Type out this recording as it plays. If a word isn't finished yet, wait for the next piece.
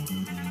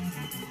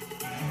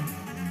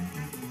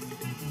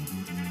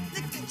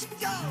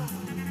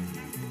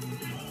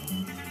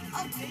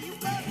You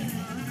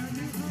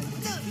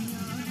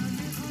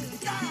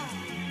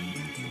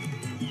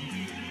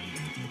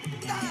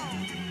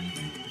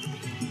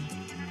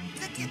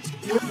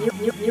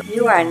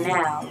are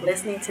now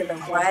listening to the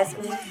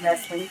Wiseman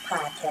Wrestling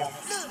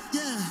Podcast.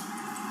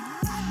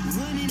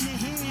 One in the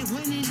hand,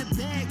 one in the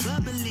bag,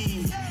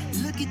 bubbling.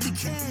 Look at the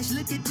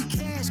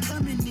cash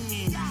coming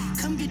in.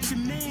 Come get your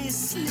man,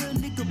 little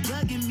nigga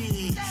bugging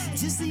me.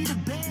 Just need a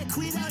bag,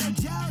 quit all that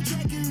jaw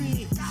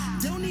jackery.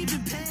 Don't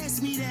even pass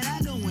me that,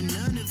 I don't want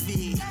none of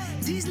it.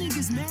 These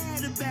niggas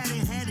mad about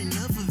it, had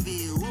enough of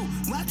it. Whoa,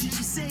 watch what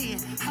you saying,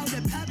 how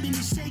that poppin'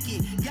 is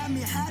shaking. Got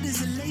me hot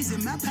as a laser,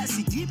 my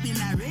posse deep in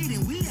irate.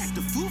 And we act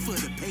a fool for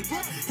the paper.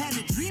 Had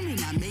a dream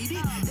and I made it.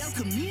 El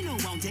Camino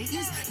on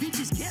Dayton's,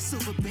 bitches guess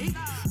over baby.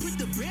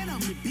 Put the bread on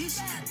me, bitch.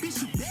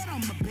 Bitch, you bet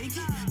on my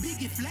bacon. Big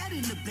and flat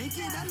in the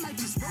blanket. I might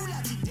just roll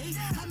out today.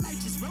 I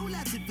might just roll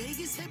out to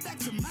Vegas. Head back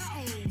to my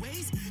old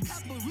ways.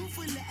 Cop a roof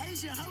full of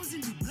Asian hoes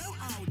and you blow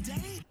all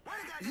day.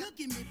 Look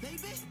at me,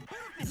 baby.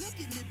 Look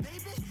at me,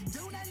 baby.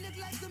 Don't I look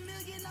like a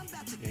million? I'm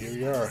about to Here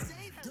we are.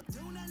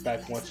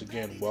 Back once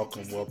again.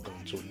 Welcome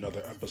to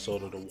another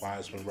episode of the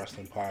Wiseman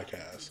Wrestling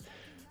Podcast.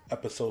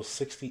 Episode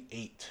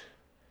 68.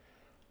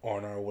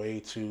 On our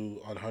way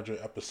to 100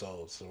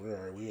 episodes. So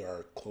we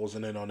are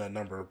closing in on that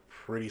number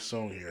pretty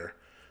soon here.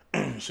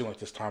 It seems like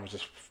this time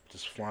is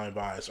just flying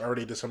by. It's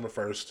already December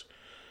 1st.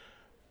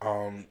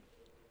 I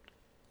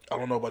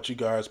don't know about you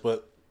guys,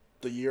 but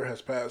the year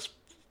has passed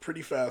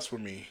pretty fast for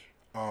me.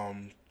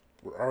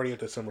 We're already at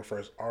December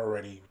 1st,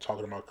 already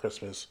talking about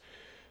Christmas.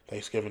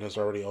 Thanksgiving is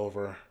already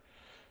over.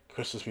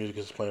 Christmas music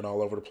is playing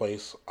all over the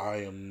place. I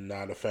am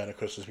not a fan of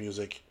Christmas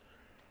music.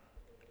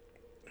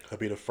 I'll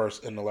be the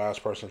first and the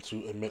last person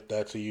to admit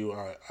that to you.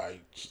 I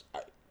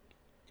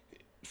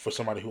for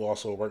somebody who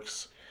also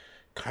works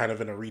kind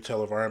of in a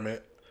retail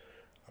environment,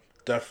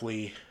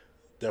 definitely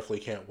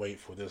can't wait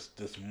for this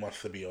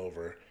month to be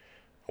over.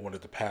 I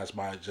wanted to pass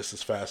by just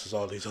as fast as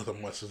all these other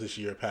months of this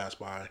year passed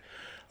by.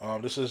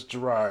 This is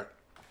Gerard,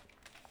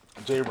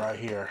 J-Rod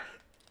here,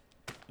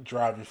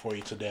 driving for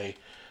you today.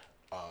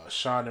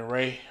 Sean and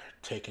Ray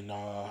taking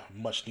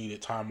much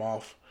needed time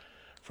off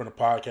from the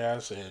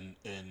podcast and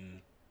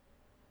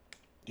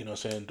you know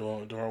what I'm saying,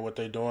 doing what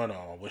they're doing.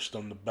 I wish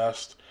them the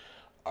best.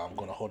 I'm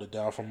going to hold it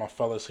down for my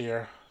fellas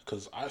here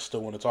because I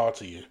still want to talk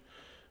to you.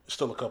 There's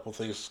still a couple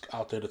things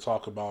out there to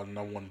talk about, and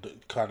I wanted to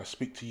kind of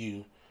speak to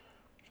you,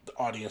 the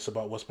audience,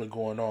 about what's been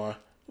going on.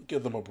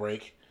 Give them a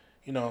break.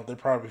 You know, they're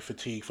probably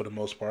fatigued for the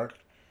most part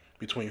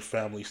between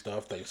family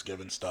stuff,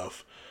 Thanksgiving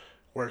stuff,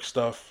 work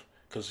stuff,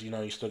 because, you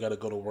know, you still got to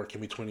go to work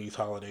in between these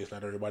holidays.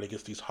 Not everybody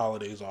gets these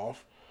holidays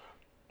off,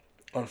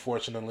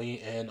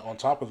 unfortunately. And on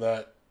top of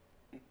that,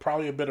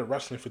 probably a bit of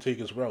wrestling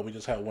fatigue as well. We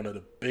just had one of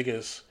the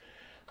biggest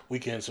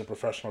weekends in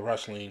professional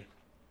wrestling,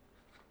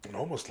 and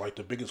almost like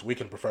the biggest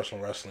weekend in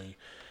professional wrestling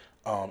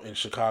in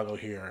Chicago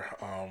here.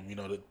 You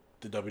know,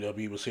 the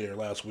WWE was here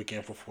last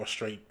weekend for 4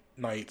 straight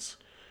nights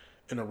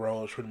in a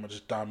row. It pretty much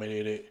just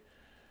dominated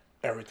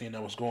everything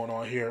that was going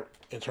on here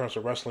in terms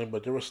of wrestling.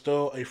 But there was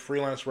still a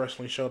freelance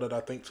wrestling show that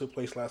I think took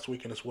place last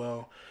weekend as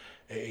well,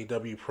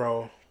 AAW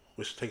Pro,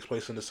 which takes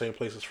place in the same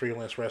place as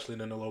freelance wrestling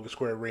in the Logan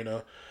Square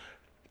Arena.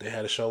 They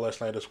had a show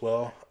last night as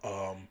well.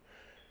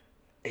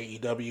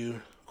 AEW,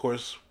 of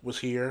course, was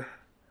here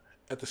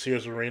at the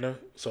Sears Arena,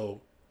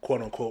 so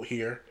quote-unquote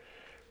here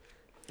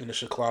in the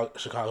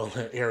Chicago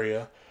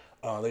area.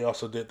 They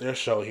also did their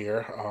show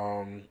here.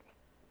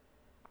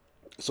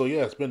 So,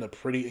 yeah, it's been a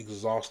pretty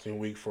exhausting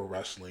week for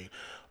wrestling.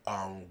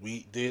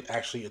 We did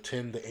actually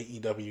attend the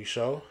AEW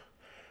show,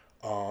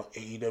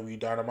 AEW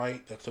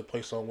Dynamite, that took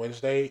place on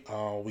Wednesday.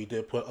 We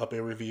did put up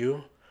a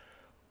review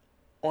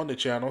on the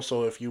channel,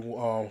 so if you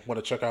want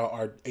to check out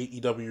our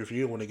AEW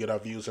review, want to get our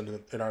views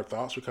and our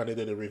thoughts, we kind of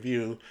did a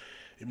review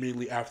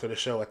immediately after the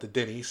show at the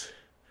Denny's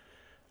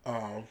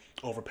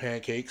over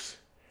pancakes.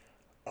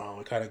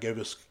 We kind of gave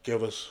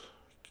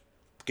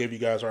you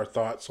guys our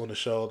thoughts on the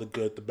show, the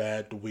good, the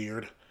bad, the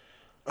weird.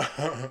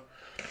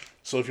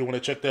 So if you want to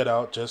check that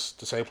out,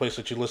 just the same place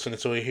that you're listening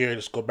to it here,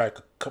 just go back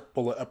a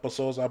couple of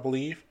episodes, I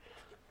believe,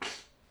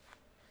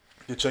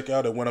 to check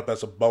out. It went up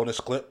as a bonus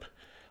clip.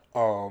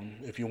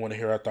 If you want to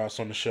hear our thoughts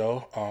on the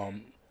show,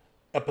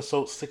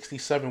 episode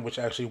 67, which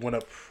actually went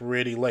up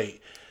pretty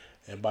late,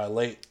 and by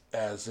late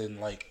as in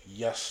like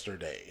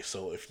yesterday.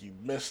 So if you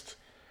missed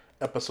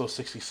episode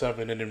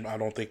 67, and then I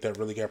don't think that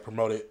really got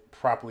promoted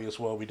properly as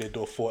well, we did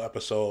do a full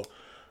episode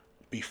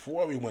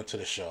before we went to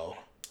the show.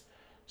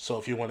 So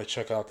if you want to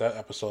check out that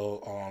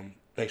episode,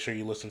 make sure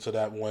you listen to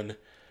that one,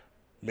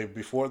 maybe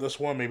before this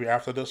one, maybe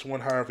after this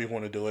one, however you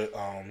want to do it.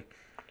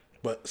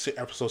 But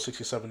episode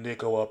 67 did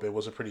go up. It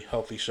was a pretty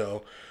healthy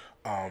show.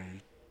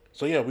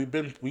 So yeah,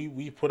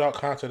 we put out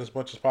content as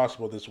much as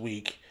possible this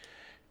week.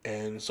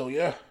 And so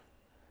yeah,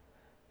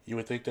 you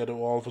would think that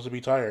all of us would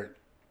be tired.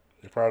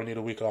 You probably need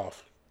a week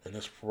off. And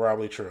that's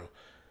probably true.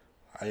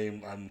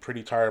 I'm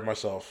pretty tired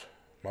myself.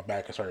 My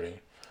back is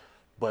hurting.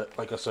 But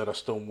like I said, I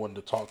still wanted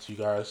to talk to you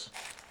guys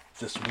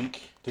this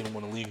week. Didn't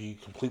want to leave you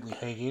completely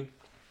hanging.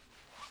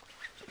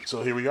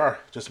 So here we are,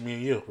 just me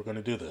and you. We're going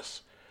to do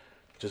this.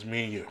 Just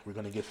me and you. We're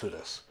gonna get through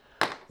this.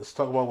 Let's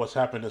talk about what's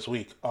happened this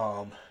week.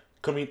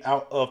 Coming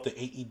out of the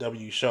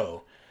AEW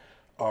show,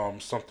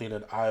 something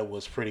that I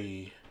was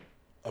pretty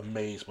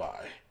amazed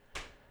by.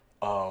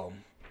 A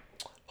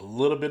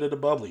little bit of the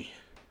bubbly.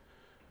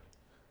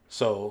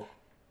 So,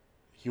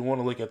 you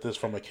want to look at this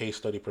from a case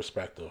study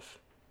perspective.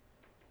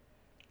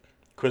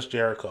 Chris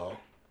Jericho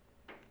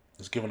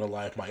is given a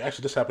live mic.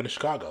 Actually, this happened in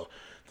Chicago.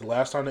 The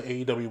last time the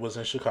AEW was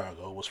in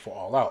Chicago was for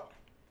All Out.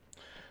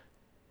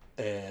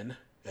 And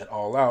at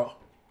All Out,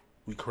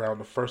 we crowned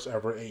the first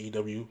ever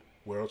AEW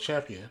World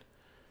Champion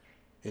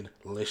in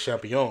Le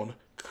Champion,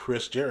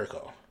 Chris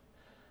Jericho.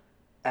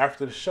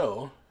 After the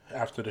show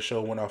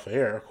went off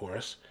air, of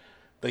course,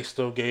 they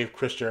still gave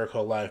Chris Jericho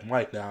a live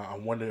mic. Now, I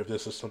wonder if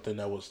this is something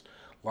that was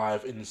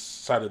live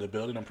inside of the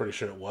building. I'm pretty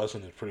sure it was,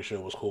 and I'm pretty sure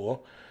it was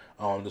cool.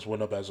 This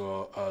went up as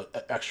a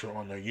extra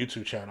on their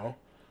YouTube channel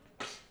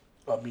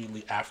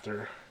immediately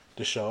after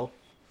the show.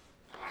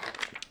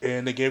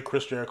 And they gave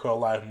Chris Jericho a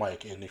live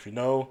mic. And if you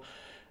know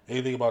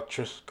anything about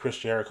Chris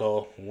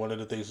Jericho, one of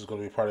the things that's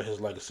going to be part of his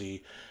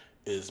legacy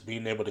is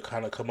being able to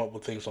kind of come up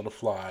with things on the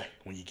fly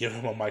when you give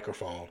him a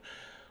microphone.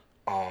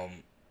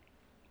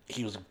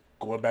 He was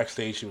going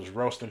backstage, he was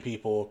roasting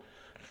people,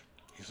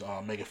 he's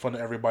making fun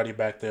of everybody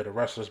back there, the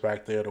wrestlers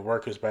back there, the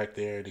workers back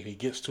there. Then he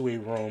gets to a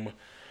room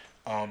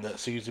that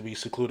seems to be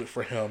secluded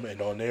for him,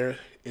 and on there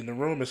in the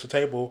room is a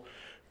table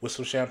with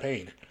some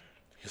champagne.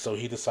 So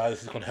he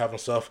decides he's going to have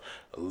himself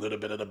a little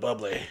bit of the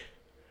bubbly.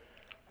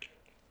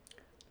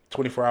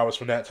 24 hours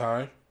from that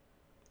time,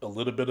 a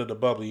little bit of the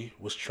bubbly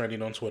was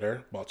trending on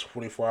Twitter. About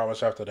 24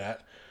 hours after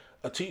that,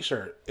 a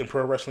t-shirt in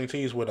Pro Wrestling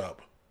Tees went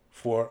up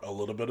for a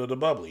little bit of the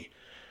bubbly.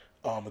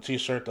 A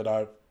t-shirt that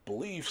I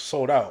believe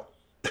sold out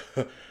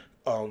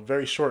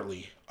very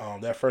shortly.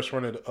 That first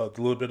run of a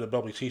little bit of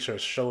bubbly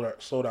t-shirts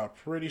sold out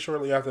pretty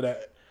shortly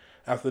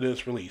after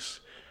this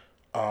release.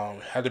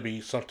 Had to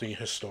be something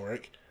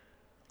historic.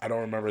 I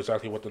don't remember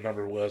exactly what the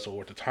number was or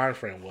what the time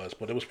frame was,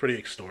 but it was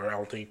pretty historic. I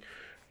don't think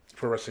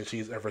Pro Wrestling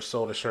Tees ever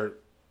sold a shirt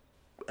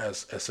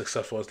as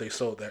successful as they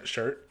sold that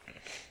shirt.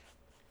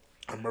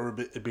 I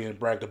remember it being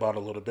bragged about a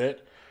little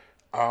bit.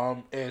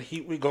 And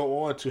we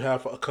go on to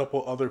have a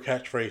couple other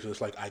catchphrases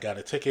like "I got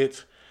a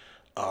ticket."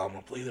 I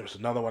believe there was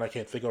another one I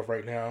can't think of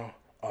right now.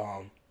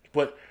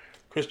 But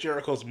Chris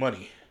Jericho's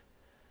money.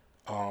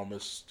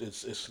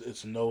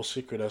 It's no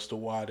secret as to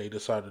why they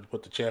decided to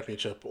put the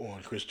championship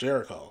on Chris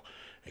Jericho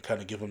and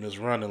kind of give him his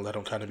run and let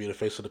him kind of be the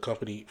face of the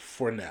company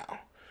for now,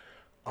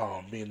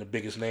 being the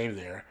biggest name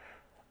there.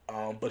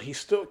 But he's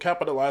still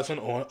capitalizing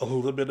on a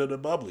little bit of the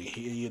bubbly.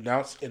 He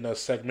announced in a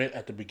segment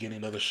at the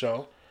beginning of the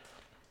show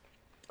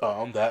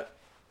that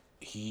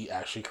he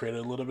actually created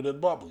a little bit of the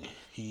bubbly.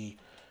 He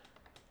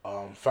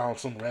found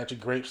some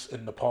rancid grapes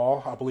in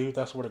Nepal. I believe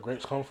that's where the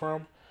grapes come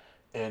from.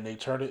 And they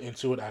turned it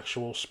into an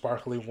actual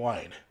sparkling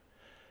wine.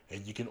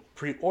 And you can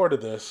pre-order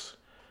this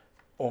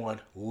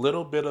on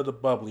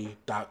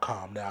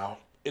littlebitofthebubbly.com. Now,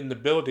 in the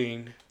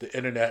building, the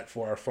internet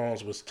for our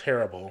phones was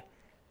terrible.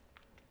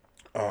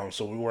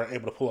 So we weren't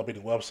able to pull up any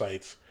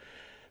websites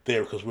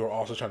there because we were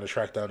also trying to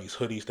track down these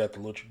hoodies that the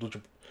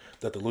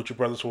Lucha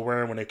Brothers were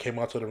wearing when they came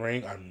out to the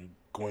ring. I'm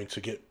going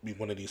to get me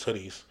one of these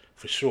hoodies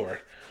for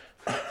sure.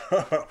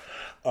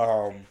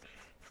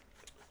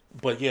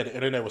 But yeah, the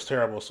internet was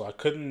terrible, so I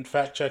couldn't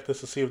fact check this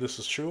to see if this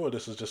is true or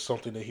this is just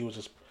something that he was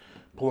just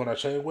pulling our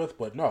chain with.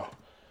 But no,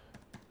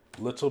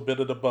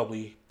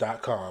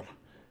 littlebitofthebubbly.com,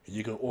 and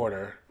you can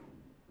order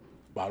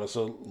about us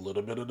a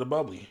little bit of the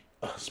bubbly,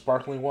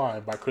 sparkling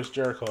wine by Chris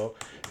Jericho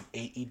and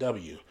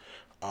AEW.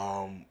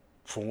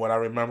 From what I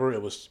remember,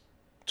 it was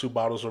 2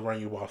 bottles will run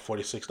you about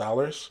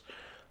 $46.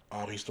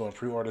 He's doing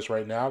pre-orders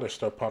right now. They're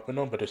still pumping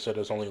them, but they said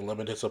there's only a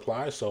limited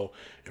supply. So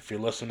if you're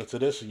listening to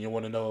this and you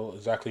want to know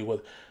exactly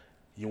what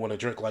you want to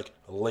drink, like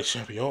Le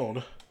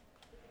Champion,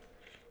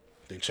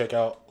 then check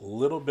out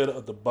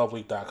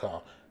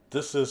littlebitofthebubbly.com.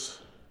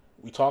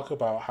 We talk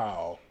about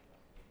how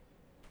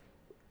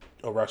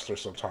a wrestler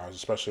sometimes,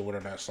 especially when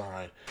they're not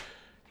signed,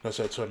 let's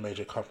say to a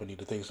major company,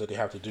 the things that they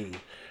have to do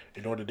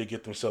in order to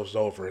get themselves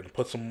over and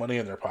put some money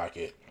in their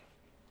pocket.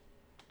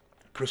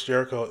 Chris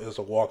Jericho is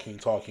a walking,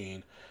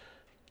 talking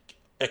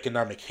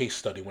economic case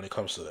study when it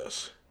comes to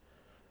this.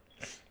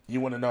 You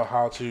want to know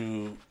how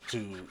to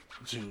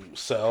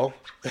sell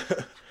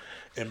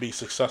and be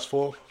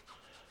successful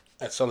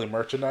at selling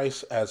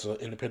merchandise as an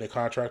independent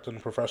contractor and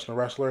a professional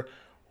wrestler?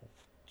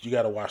 You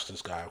got to watch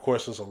this guy. Of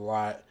course, there's a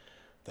lot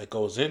that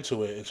goes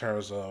into it in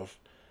terms of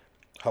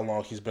how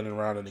long he's been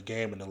around in the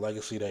game and the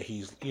legacy that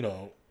he's,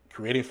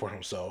 creating for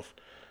himself,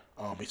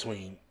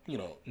 between,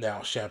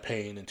 now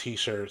champagne and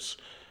t-shirts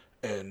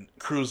and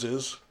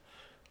cruises.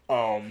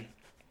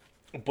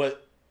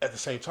 But at the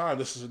same time,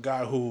 this is a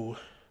guy who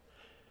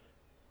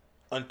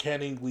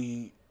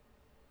uncannily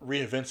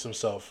reinvents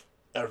himself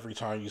every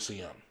time you see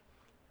him.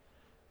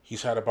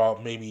 He's had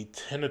about maybe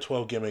 10 or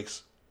 12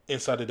 gimmicks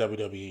inside the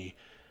WWE.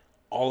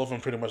 All of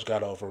them pretty much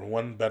got over,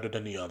 one better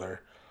than the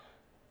other.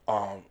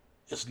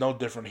 It's no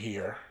different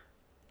here.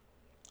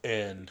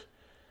 And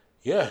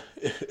yeah,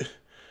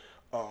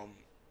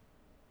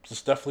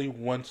 It's definitely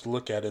one to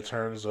look at in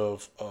terms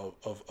of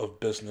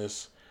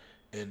business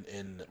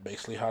and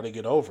basically how to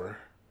get over.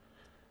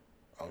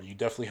 You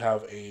definitely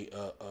have a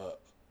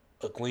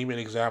gleaming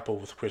example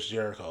with Chris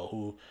Jericho,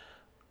 who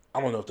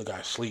I don't know if the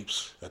guy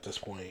sleeps at this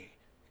point.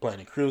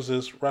 Planning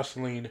cruises,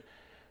 wrestling,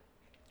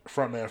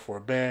 frontman for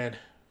a band,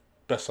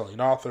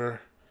 best-selling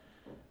author.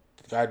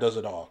 The guy does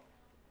it all.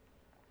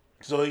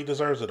 So he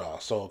deserves it all.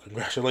 So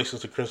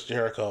congratulations to Chris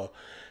Jericho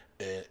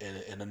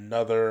and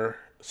another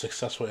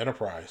successful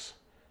enterprise.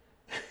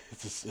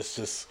 It's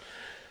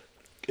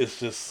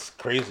just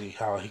crazy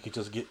how he could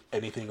just get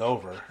anything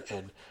over.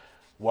 And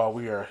while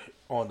we are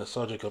on the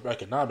subject of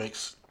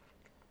economics,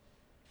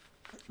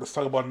 let's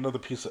talk about another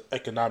piece of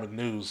economic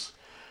news.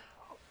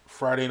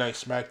 Friday Night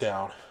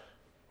SmackDown.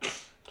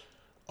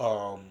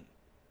 Um,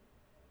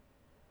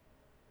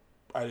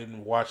 I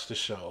didn't watch the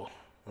show.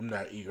 I'm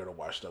not eager to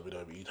watch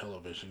WWE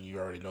television. You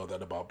already know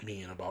that about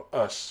me and about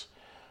us.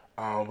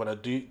 But I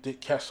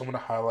did catch some of the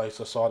highlights.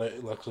 I saw that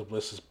Alexa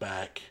Bliss is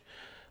back.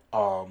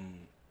 Um,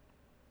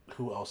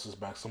 who else is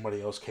back?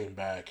 Somebody else came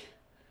back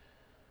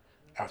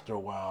after a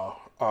while.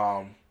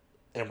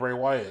 And Bray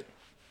Wyatt,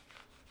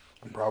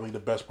 probably the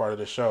best part of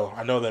the show.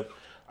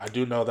 I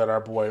do know that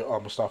our boy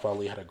Mustafa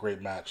Ali had a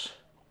great match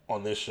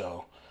on this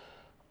show.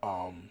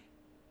 Um,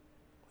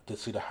 did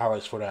see the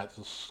highlights for that,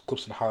 the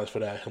clips and the highlights for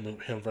that,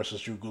 him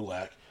versus Drew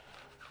Gulak.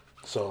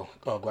 So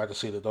glad to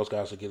see that those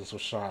guys are getting some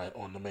shine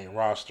on the main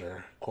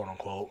roster, quote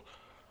unquote.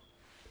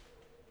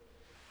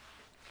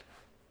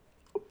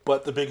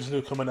 But the biggest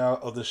news coming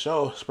out of the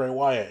show is Bray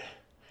Wyatt.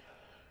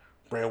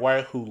 Bray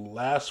Wyatt, who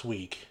last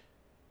week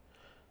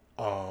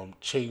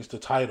changed the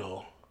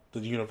title, the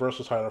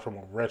Universal title, from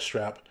a red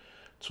strap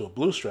to a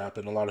blue strap,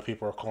 and a lot of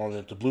people are calling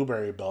it the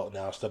Blueberry belt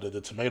now instead of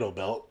the Tomato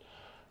belt.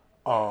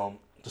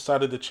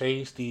 Decided to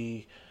change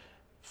the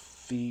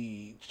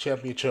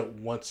championship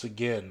once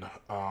again.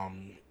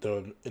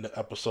 In an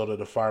episode of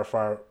the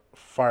Firefly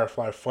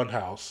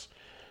Funhouse,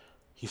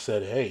 he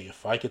said, "Hey,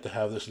 if I get to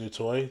have this new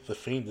toy, the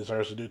Fiend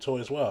deserves a new toy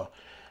as well."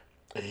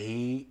 And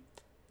he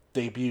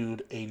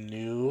debuted a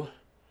new,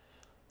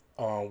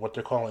 what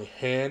they're calling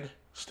hand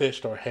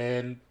stitched or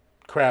hand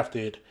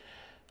crafted,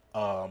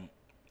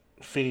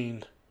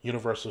 Fiend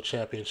Universal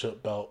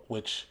Championship belt,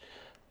 which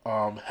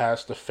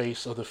has the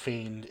face of the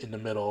Fiend in the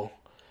middle,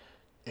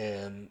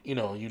 and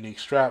unique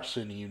straps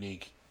and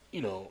unique,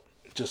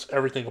 just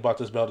everything about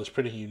this belt is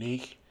pretty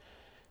unique.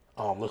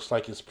 Looks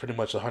like it's pretty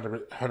much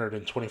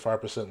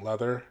 125%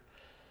 leather,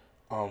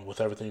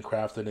 with everything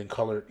crafted and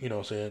colored,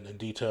 in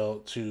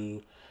detail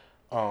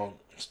um,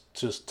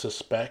 to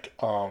spec.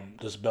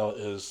 This belt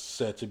is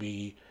said to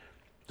be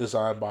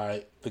designed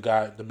by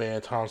the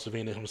man Tom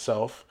Savini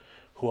himself,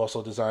 who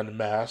also designed the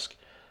mask.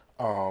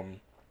 Um,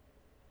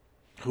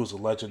 who's a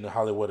legend in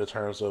Hollywood in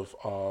terms of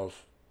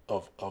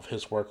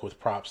his work with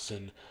props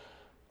and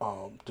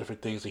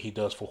different things that he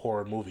does for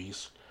horror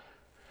movies.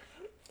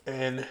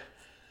 And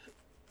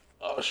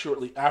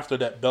shortly after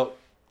that belt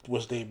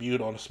was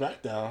debuted on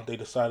SmackDown, they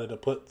decided to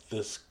put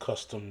this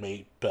custom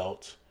made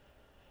belt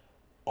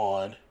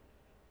on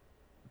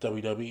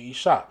WWE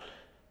Shop.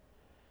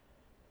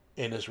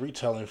 And it's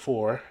retailing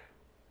for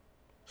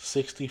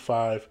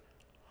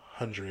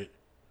 $6,500.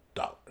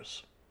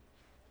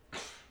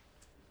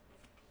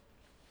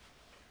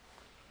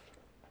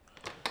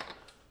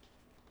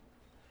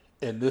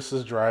 And this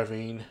is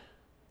driving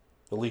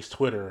at least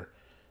Twitter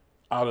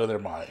out of their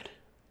mind.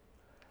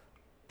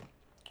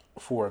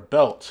 For a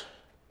belt,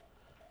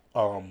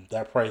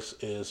 that price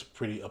is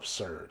pretty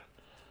absurd.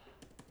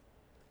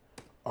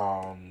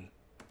 Um,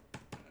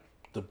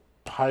 the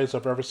highest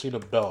I've ever seen a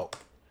belt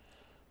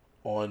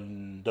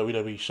on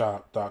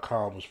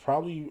WWEshop.com was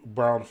probably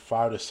around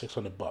 $500 to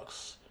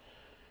 $600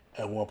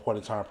 at one point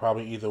in time.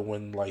 Probably either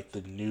when like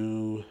the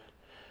new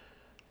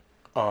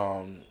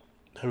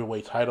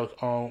heavyweight title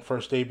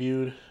first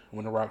debuted,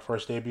 when The Rock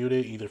first debuted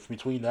it, either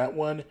between that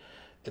one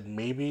and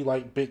maybe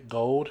like Big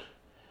Gold.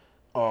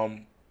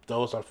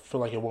 Those I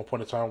feel like at one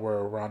point in time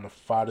were around the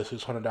 $500 to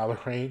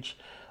 $600 range.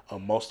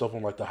 Most of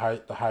them, like the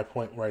high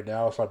point right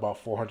now, it's like about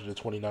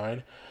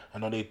 $429. I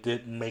know they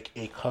did make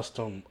a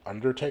custom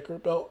Undertaker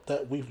belt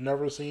that we've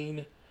never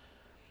seen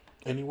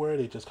anywhere.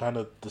 They just kind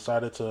of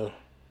decided to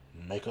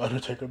make an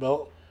Undertaker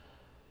belt.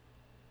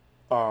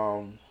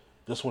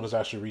 This one is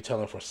actually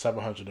retailing for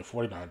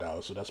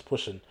 $749, so that's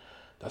pushing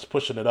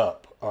it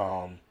up.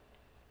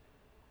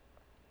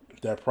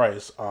 That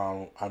price.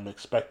 I'm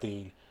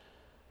expecting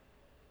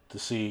to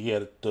see,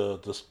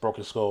 the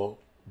Broken Skull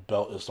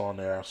belt is on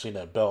there. I've seen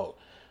that belt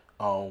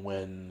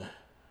when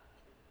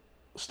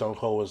Stone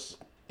Cold was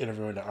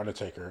interviewing the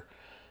Undertaker.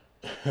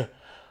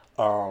 So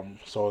I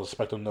was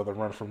expecting another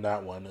run from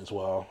that one as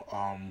well.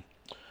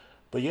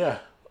 But yeah,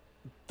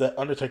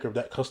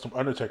 that custom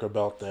Undertaker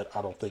belt that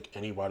I don't think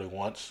anybody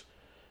wants,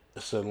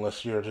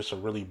 unless you're just a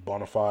really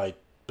bona fide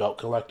belt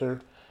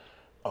collector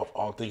of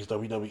all things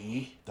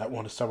WWE. That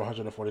one is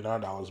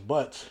 $749,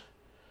 but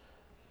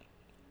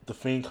the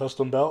Fiend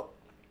custom belt,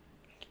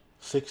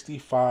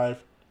 $6,500.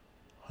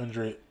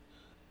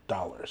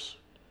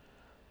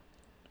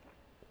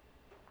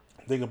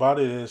 Thing about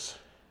it is,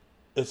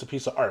 it's a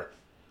piece of art.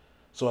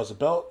 So as a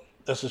belt,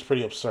 that's just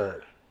pretty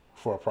absurd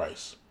for a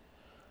price.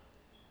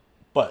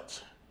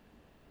 But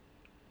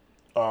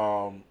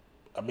I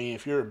mean,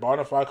 if you're a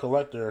bona fide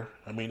collector,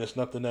 I mean, it's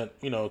nothing that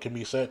can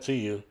be said to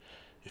you.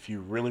 If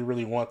you really,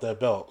 really want that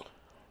belt,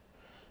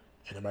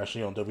 and I'm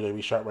actually on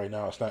WWE Shop right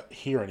now. It's not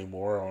here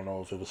anymore. I don't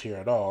know if it was here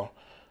at all.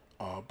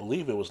 I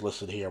believe it was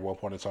listed here at one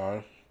point in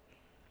time.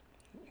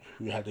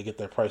 We had to get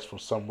that price from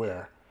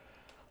somewhere.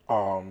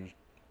 Um,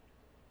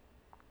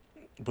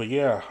 but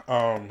yeah,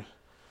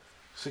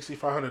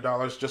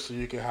 $6,500 just so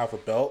you can have a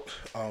belt.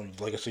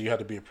 Like I said, you have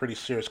to be a pretty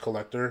serious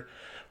collector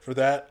for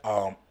that.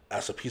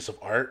 As a piece of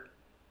art,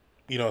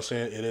 you know what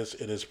I'm saying?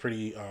 It is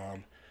pretty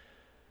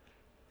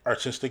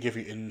artistic if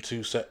you're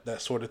into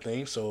that sort of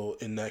thing. So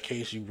in that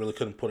case, you really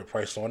couldn't put a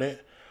price on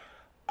it.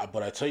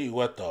 But I tell you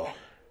what, though,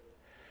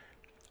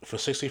 for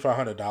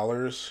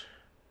 $6,500,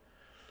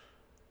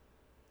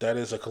 that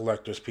is a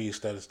collector's piece.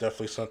 That is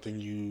definitely something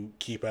you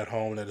keep at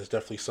home. That is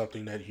definitely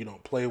something that you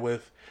don't play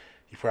with.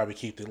 You probably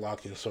keep it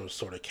locked in some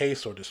sort of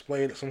case or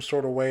displayed in some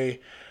sort of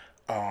way.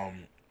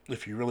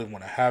 If you really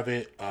want to have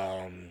it,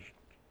 I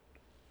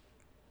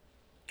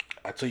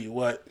tell you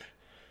what,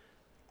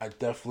 I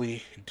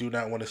definitely do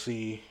not want to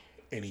see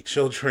any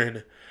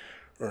children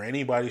or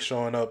anybody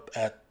showing up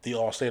at the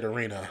Allstate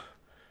Arena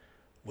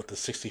with the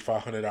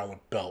 $6,500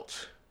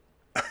 belt.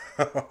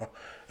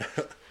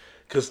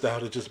 Because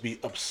that would just be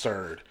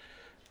absurd.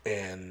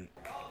 And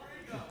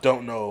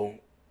don't know.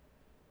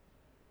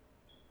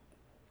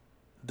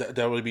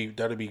 That would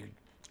be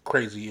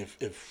crazy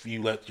if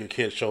you let your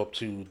kid show up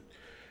to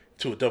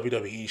a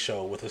WWE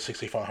show with a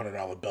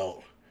 $6,500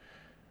 belt,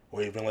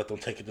 or even let them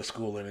take it to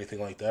school or anything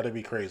like that. That'd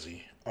be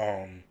crazy.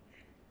 That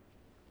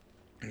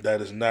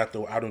is not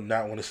the. I do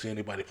not want to see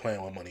anybody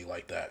playing with money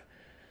like that.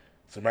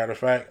 As a matter of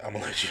fact, I'm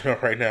gonna let you know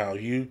right now.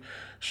 You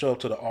show up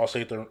to the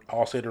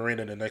Allstate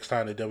Arena the next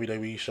time the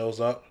WWE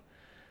shows up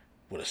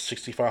with a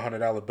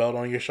 $6,500 belt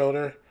on your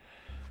shoulder.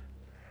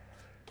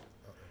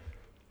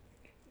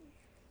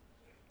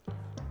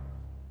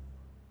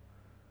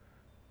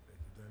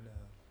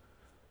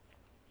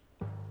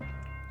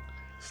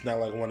 It's not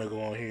like I want to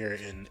go on here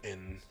and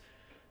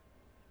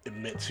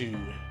admit to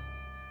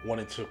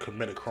wanting to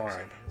commit a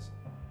crime.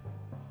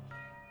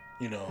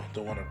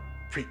 Don't want to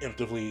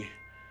preemptively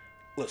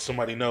let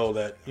somebody know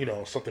that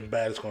something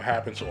bad is going to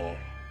happen to them.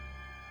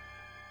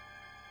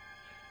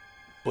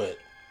 But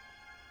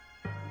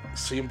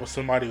seeing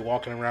somebody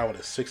walking around with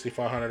a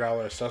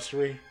 $6,500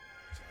 accessory,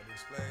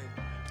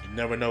 you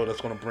never know what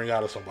that's going to bring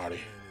out of somebody.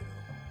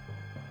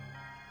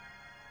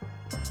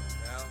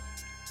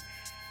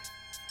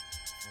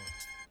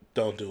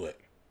 Don't do it.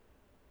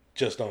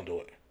 Just don't do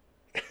it.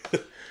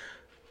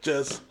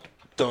 Just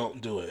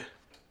don't do it.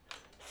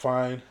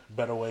 Find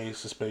better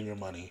ways to spend your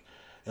money.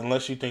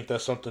 Unless you think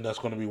that's something that's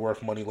going to be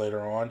worth money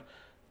later on,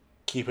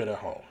 keep it at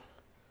home.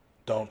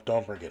 Don't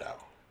bring it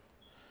out.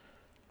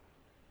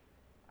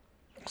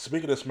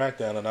 Speaking of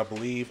SmackDown, and I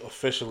believe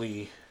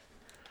officially,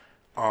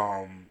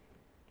 my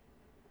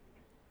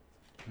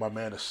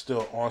man is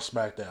still on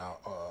SmackDown.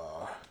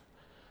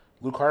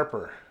 Luke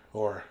Harper,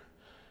 or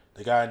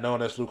the guy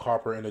known as Luke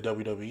Harper in the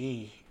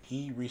WWE,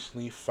 he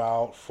recently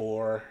filed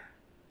for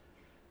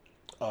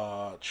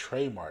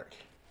trademark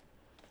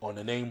on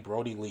the name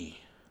Brody Lee.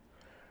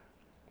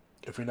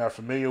 If you're not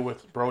familiar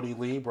with Brody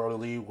Lee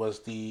was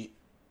the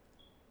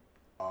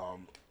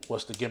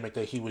gimmick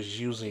that he was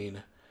using,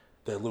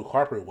 that Luke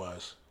Harper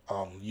was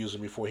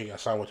using before he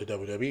got signed with the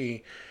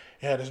WWE.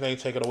 He had his name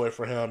taken away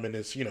from him, and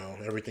it's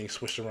everything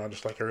switched around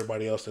just like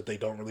everybody else that they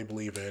don't really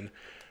believe in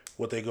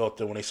what they go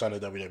through when they sign a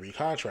WWE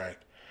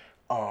contract.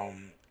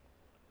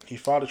 He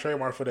filed a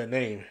trademark for that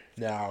name.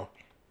 Now,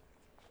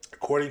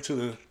 according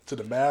to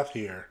the math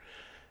here,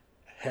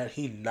 had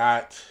he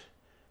not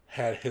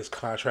had his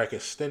contract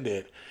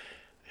extended,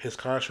 his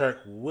contract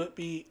would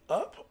be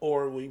up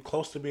or would be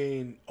close to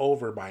being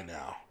over by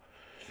now.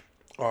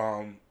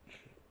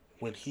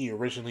 When he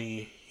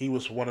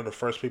was one of the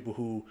first people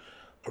who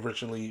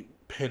originally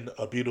penned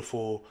a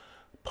beautiful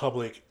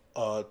public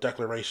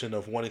declaration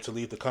of wanting to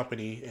leave the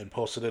company and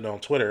posted it on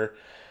Twitter.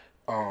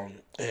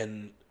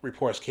 And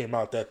reports came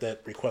out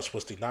that request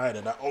was denied,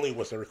 and not only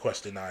was the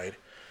request denied,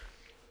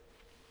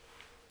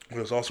 it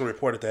was also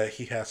reported that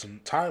he had some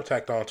time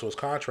tacked on to his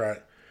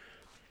contract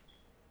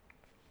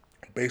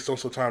based on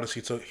some time that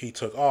he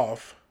took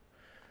off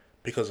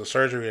because of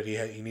surgery that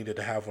he needed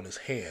to have on his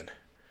hand.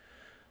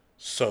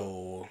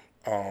 So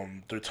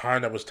the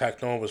time that was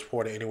tacked on was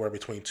reported anywhere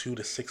between 2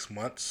 to 6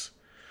 months.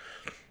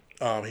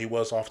 He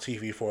was off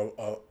TV for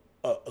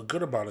a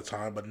good amount of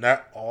time, but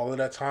not all of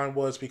that time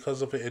was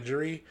because of an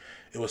injury.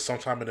 It was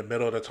sometime in the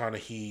middle of the time that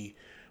he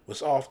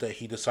was off that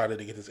he decided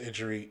to get his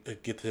injury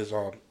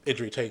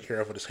taken care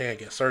of with his hand,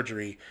 get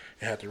surgery,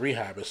 and had to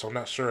rehab it. So I'm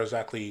not sure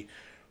exactly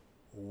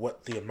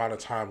what the amount of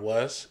time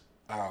was.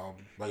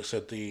 Like I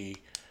said, the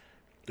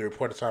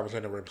reported time was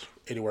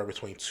anywhere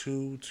between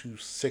 2 to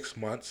 6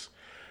 months.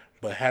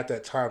 But had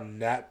that time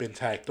not been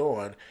tacked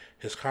on,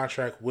 his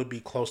contract would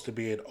be close to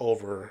being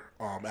over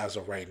as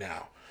of right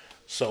now.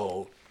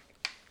 So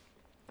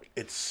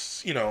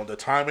it's, the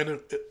timing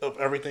of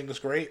everything is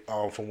great.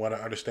 From what I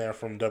understand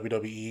from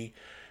WWE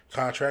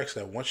contracts,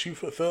 that once you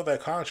fulfill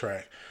that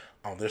contract,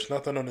 there's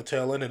nothing on the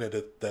tail end of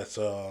it that's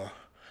um,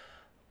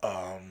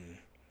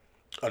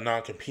 a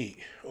non-compete,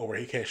 or where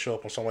he can't show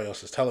up on somebody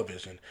else's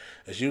television.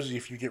 It's usually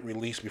if you get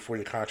released before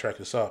your contract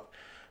is up,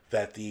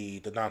 that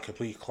the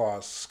non-compete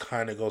clause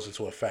kind of goes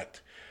into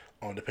effect,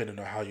 depending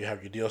on how you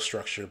have your deal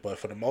structured. But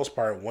for the most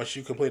part, once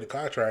you complete a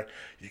contract,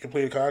 you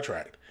complete a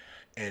contract,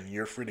 and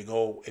you're free to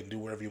go and do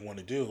whatever you want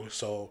to do.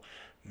 So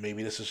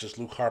maybe this is just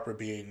Luke Harper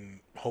being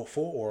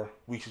hopeful, or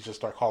we should just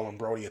start calling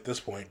Brody at this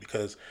point,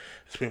 because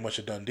it's pretty much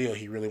a done deal.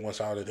 He really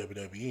wants out of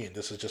WWE, and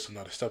this is just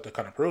another step that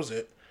kind of proves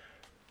it.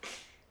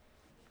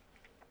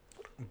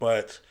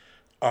 But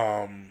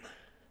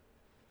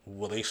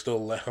will they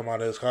still let him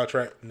out of his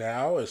contract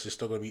now? Is it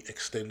still going to be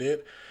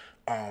extended?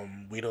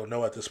 We don't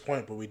know at this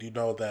point, but we do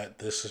know that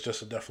this is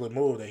just a definite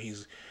move, that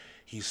he's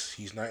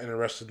not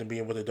interested in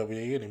being with the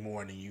WWE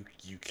anymore, and you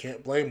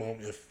can't blame him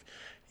if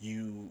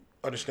you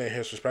understand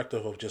his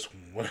perspective of just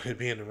wanting to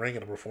be in the ring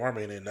and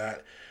performing, and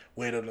not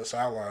waiting on the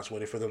sidelines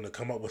waiting for them to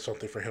come up with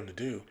something for him to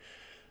do.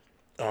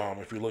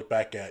 If you look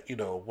back at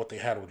what they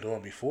had him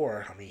doing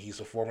before, I mean, he's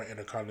a former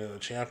Intercontinental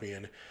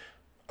Champion.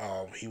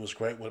 He was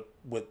great with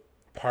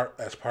part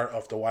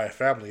of the Wyatt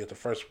family at the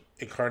first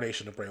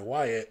incarnation of Bray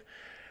Wyatt.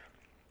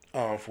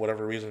 For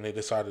whatever reason, they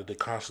decided to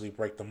constantly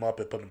break them up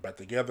and put them back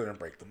together and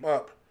break them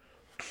up.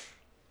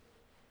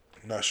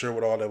 I'm not sure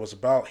what all that was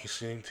about. He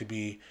seemed to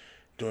be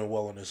doing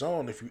well on his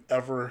own. If you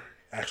ever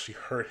actually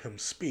heard him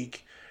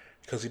speak,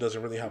 because he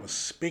doesn't really have a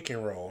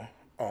speaking role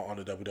on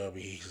the WWE,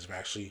 he's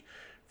actually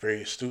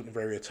very astute and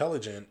very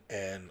intelligent,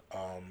 and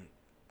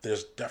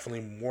there's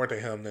definitely more to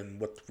him than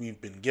what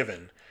we've been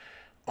given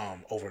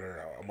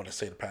over, I'm going to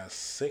say, the past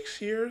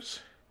 6 years.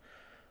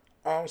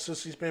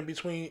 Since he's been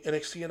between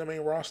NXT and the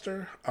main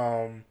roster.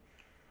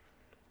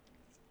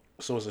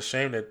 So it's a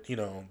shame that,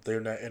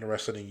 they're not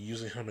interested in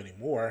using him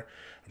anymore.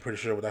 I'm pretty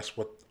sure that's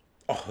what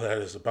all that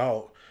is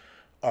about.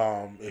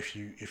 If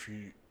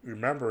you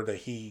remember that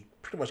he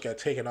pretty much got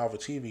taken off of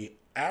TV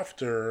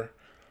after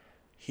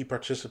he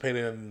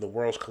participated in the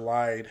Worlds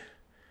Collide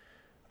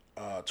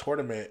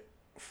tournament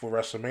for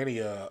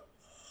WrestleMania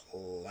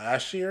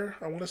last year,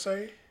 I want to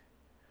say.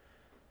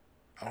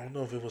 I don't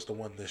know if it was the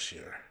one this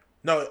year.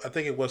 No, I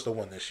think it was the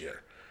one this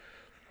year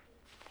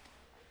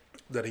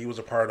that he was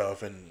a part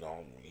of, and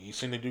he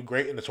seemed to do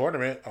great in the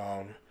tournament.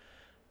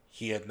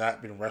 He had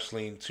not been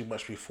wrestling too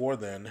much before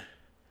then.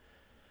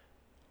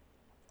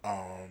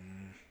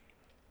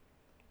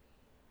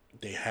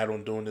 They had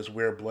him doing this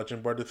weird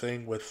bludgeon brother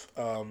thing with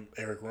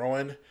Eric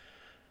Rowan,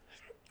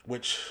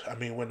 which, I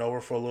mean, went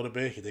over for a little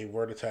bit. They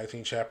were the tag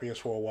team champions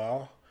for a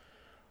while.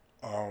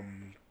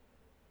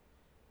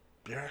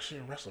 They're actually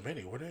in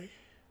WrestleMania, were they?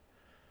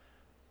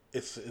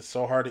 It's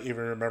so hard to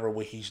even remember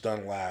what he's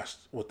done last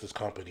with this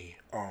company.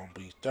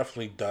 But he's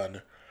definitely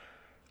done.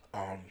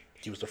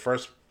 He was the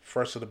first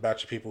of the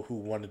batch of people who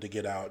wanted to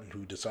get out and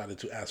who decided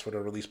to ask for the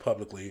release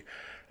publicly,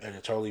 and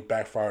it totally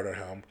backfired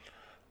on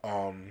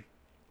him.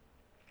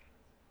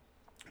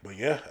 But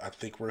yeah, I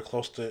think we're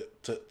close to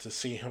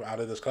seeing him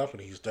out of this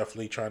company. He's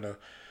definitely trying to,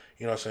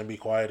 be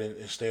quiet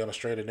and stay on a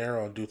straight and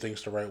narrow and do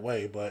things the right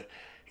way. But,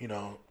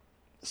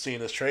 seeing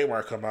this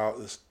trademark come out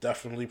is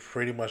definitely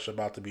pretty much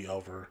about to be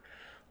over.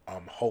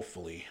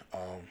 Hopefully,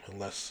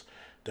 unless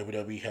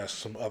WWE has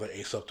some other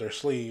ace up their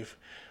sleeve,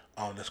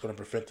 that's going to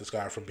prevent this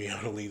guy from being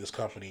able to leave this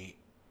company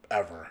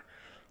ever.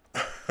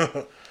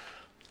 But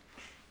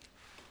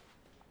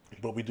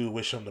we do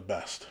wish him the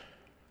best.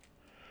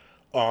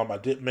 I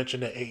did mention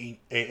that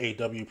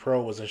AAW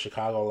Pro was in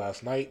Chicago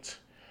last night.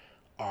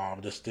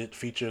 This did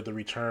feature the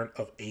return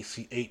of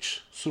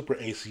ACH, Super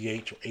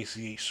ACH, or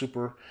ACH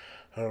Super,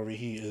 however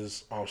he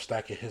is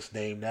stacking his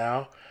name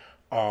now.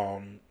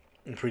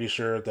 I'm pretty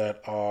sure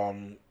that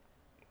one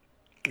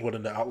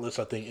of the outlets,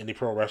 I think Indie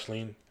Pro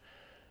Wrestling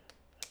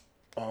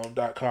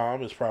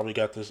 .com has probably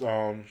got this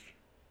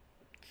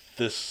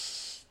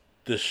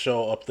this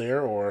show up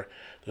there, or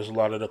there's a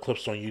lot of the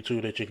clips on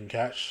YouTube that you can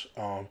catch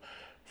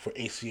for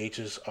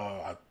ACH's.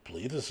 I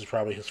believe this is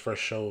probably his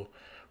first or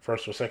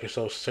second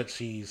show since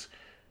he's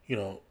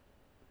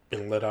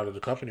been let out of the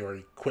company, or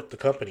he quit the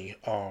company.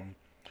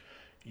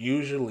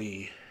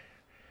 Usually,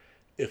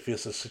 if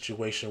it's a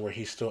situation where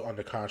he's still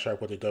under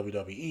contract with the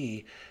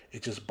WWE,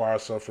 it just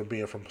bars him from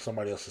being from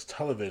somebody else's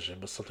television.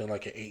 But something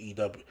like an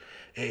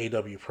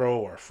AAW Pro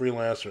or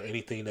freelance or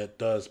anything that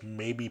does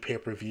maybe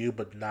pay-per-view,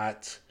 but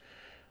not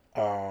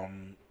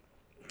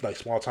like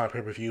small-time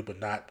pay-per-view, but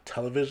not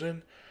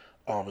television,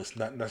 it's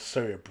not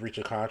necessarily a breach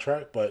of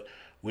contract, but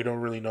we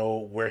don't really know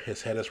where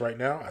his head is right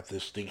now. I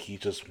just think he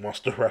just wants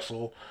to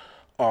wrestle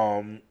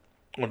on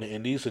the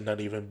indies and not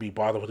even be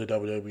bothered with the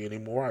WWE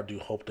anymore. I do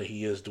hope that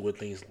he is doing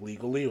things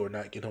legally or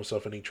not getting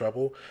himself in any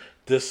trouble.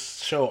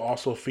 This show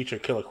also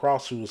featured Killer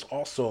Kross, who is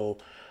also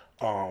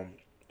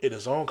in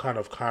his own kind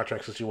of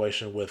contract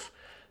situation with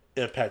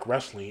Impact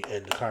Wrestling,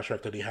 and the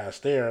contract that he has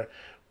there,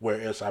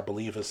 whereas I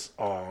believe it's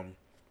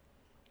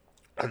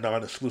a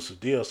non-exclusive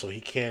deal, so he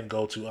can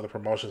go to other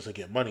promotions and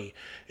get money.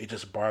 It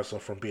just bars him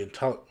from being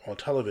on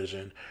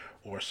television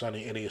or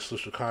signing any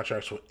exclusive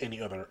contracts with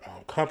any other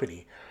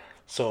company.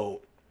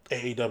 So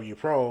AEW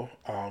Pro,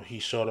 he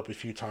showed up a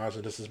few times,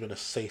 and this has been a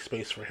safe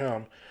space for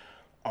him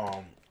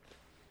um,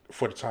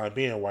 for the time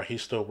being, while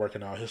he's still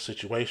working out his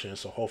situation.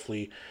 So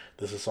hopefully,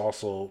 this is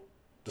also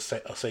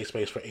a safe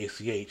space for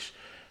ACH.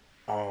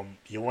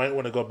 You might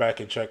want to go back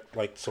and check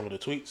like some of the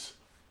tweets,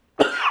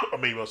 or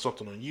maybe on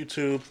something on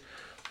YouTube.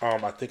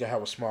 I think I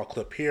have a small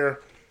clip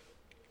here.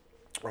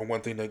 One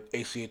thing that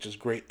ACH is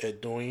great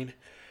at doing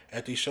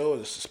at these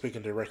shows is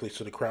speaking directly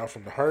to the crowd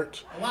from the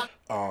heart.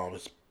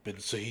 It's been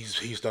so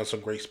he's done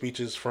some great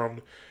speeches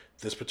from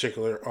this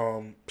particular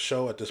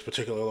show at this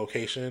particular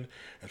location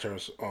in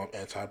terms of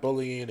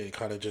anti-bullying and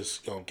kind of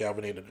just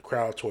galvanizing the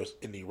crowd towards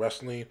indie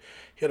wrestling.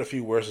 He had a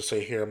few words to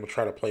say here. I'm gonna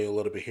try to play a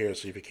little bit here,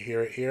 see if you can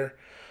hear it here.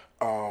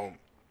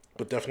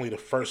 But definitely the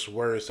first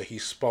words that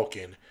he's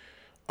spoken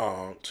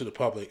to the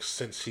public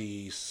since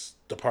he's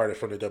departed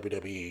from the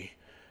WWE.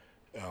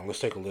 Let's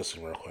take a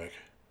listen real quick.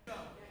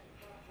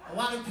 A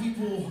lot of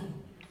people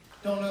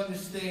don't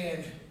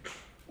understand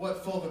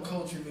what for the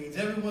culture means.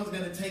 Everyone's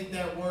going to take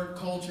that word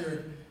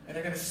culture and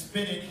they're going to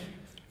spin it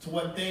to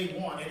what they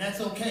want. And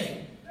that's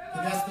okay.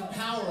 And that's the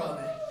power of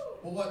it.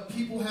 But what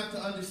people have to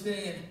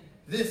understand,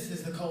 this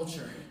is the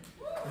culture.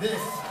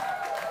 This.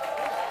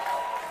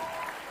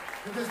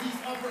 Because these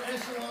upper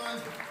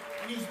echelons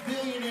and these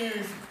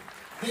billionaires,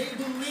 they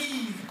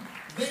believe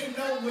they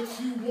know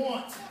what you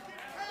want.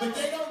 But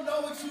they don't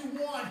know what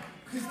you want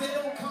because they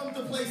don't come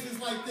to places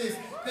like this.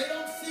 They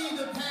don't see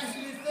the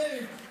passionate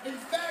finish. In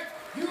fact,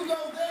 you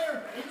go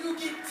there and you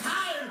get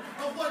tired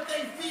of what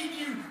they feed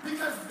you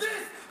because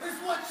this is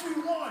what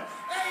you want.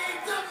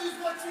 AEW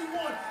is what you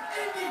want.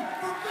 Indie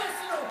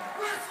professional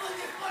wrestling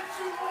is what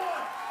you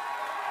want.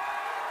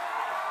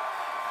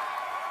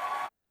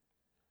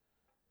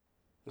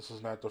 This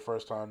is not the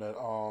first time that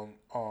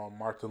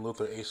Martin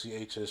Luther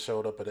ACH has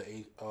showed up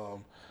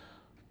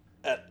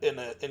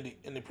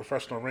in the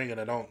professional ring, and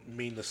I don't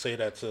mean to say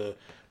that to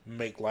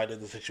make light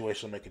of the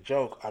situation, make a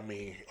joke. I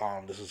mean,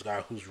 this is a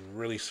guy who's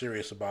really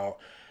serious about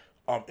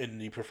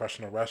indie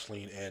professional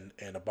wrestling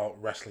and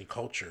about wrestling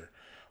culture.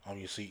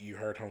 You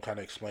heard him kind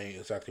of explain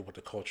exactly what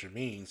the culture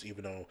means,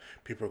 even though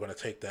people are going to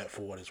take that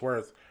for what it's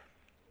worth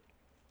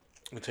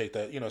and take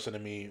that, instead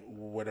of mean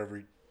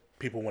whatever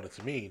people want it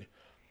to mean.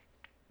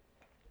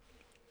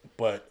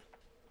 But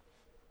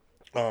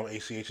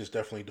ACH is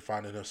definitely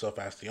defining himself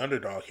as the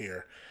underdog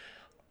here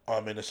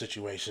in the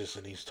situations,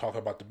 and he's talking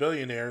about the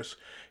billionaires.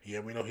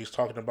 Yeah, we know he's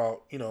talking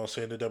about,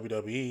 saying the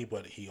WWE,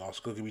 but he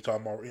also could be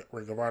talking about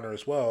Ring of Honor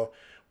as well,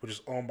 which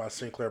is owned by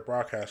Sinclair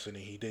Broadcasting,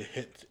 and he did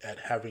hint at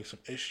having some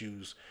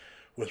issues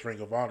with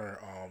Ring of Honor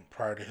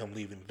prior to him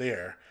leaving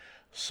there.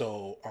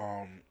 So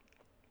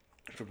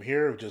from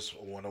here, just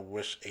want to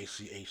wish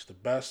ACH the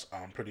best.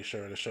 I'm pretty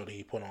sure the show that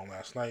he put on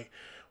last night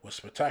was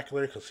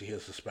spectacular because he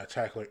is a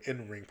spectacular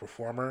in-ring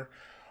performer.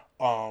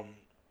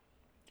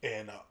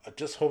 And I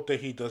just hope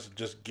that he doesn't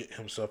just get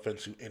himself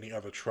into any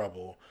other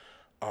trouble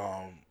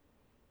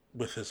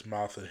with his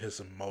mouth and his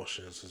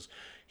emotions.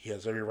 He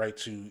has every right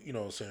to,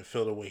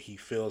 feel the way he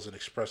feels and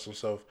express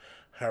himself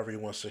however he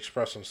wants to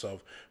express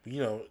himself. But,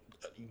 you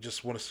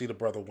just want to see the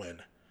brother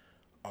win.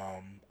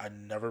 I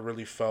never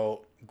really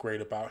felt great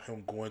about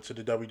him going to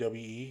the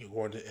WWE,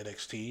 going to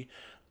NXT.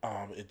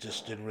 It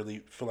just didn't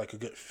really feel like a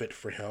good fit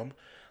for him.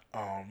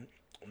 I'm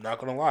not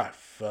going to lie,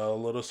 felt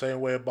a little same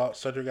way about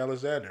Cedric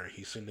Alexander.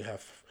 He seemed to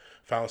have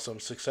found some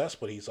success,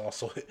 but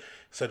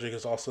Cedric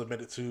has also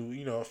admitted to,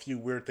 a few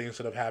weird things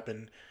that have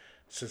happened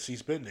since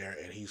he's been there,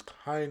 and he's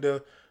kind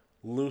of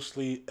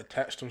loosely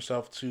attached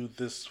himself to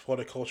this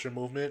horticulture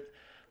movement.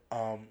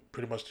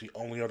 Pretty much the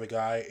only other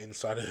guy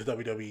inside of the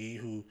WWE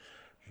who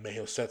may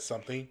have said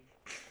something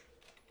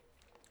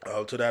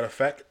to that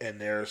effect, and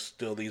there's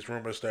still these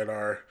rumors that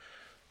are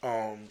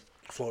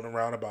floating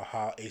around about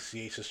how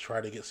ACH is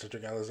trying to get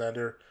Cedric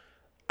Alexander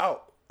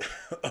out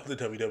of the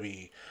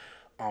WWE.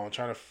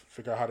 Trying to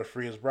figure out how to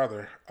free his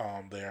brother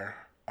there.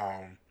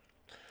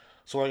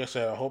 So like I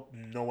said, I hope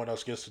no one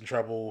else gets in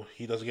trouble.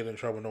 He doesn't get in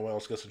trouble. No one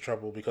else gets in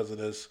trouble because of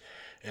this.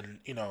 And,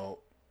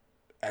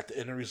 at the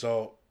end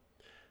result,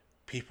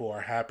 people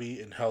are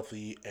happy and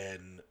healthy,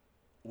 and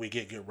we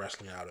get good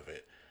wrestling out of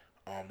it.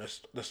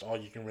 That's all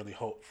you can really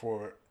hope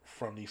for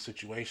from these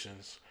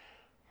situations.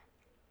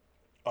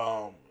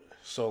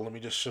 So let me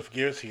just shift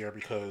gears here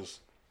because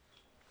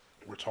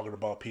we're talking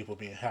about people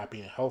being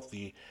happy and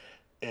healthy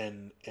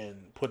and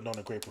putting on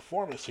a great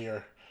performance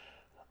here.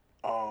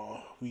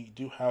 We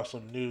do have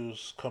some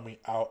news coming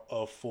out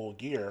of Full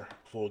Gear.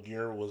 Full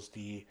Gear was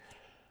the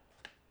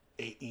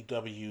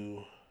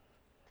AEW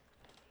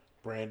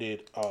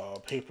branded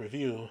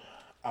pay-per-view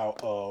out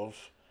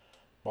of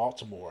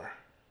Baltimore,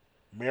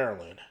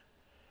 Maryland.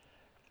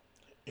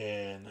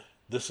 And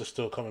this is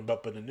still coming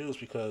up in the news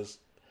because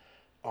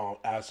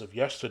as of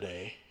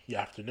yesterday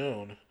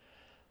afternoon,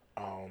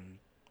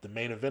 the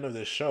main event of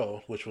this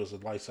show, which was a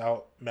lights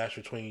out match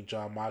between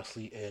Jon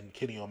Moxley and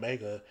Kenny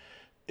Omega,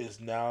 is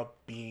now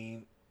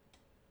being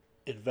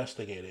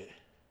investigated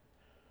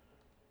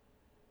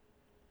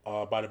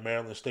by the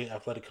Maryland State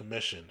Athletic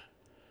Commission.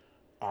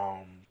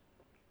 Um,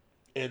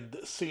 and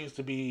this seems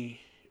to be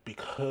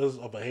because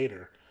of a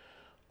hater.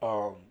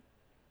 Um,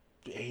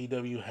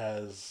 AEW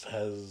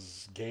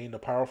has gained a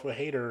powerful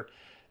hater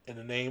in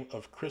the name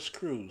of Chris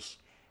Cruz.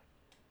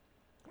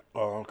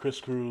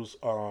 Chris Cruz,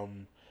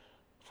 from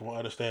what I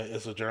understand,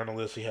 is a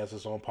journalist. He has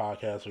his own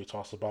podcast where he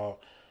talks about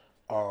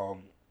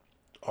um,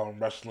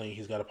 wrestling.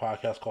 He's got a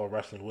podcast called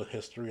Wrestling with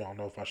History. I don't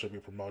know if I should be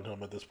promoting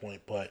him at this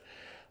point, but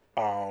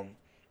um,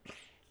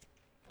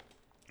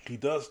 he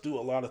does do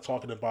a lot of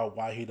talking about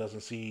why he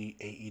doesn't see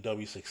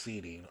AEW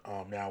succeeding.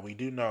 Now, we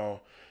do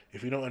know,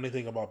 if you know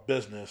anything about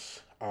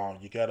business,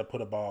 you got to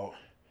put about,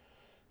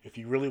 if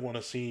you really want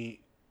to see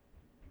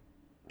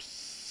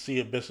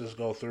a business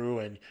go through,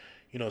 and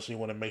so you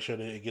want to make sure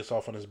that it gets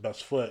off on its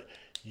best foot,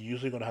 you're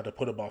usually going to have to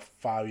put about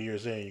 5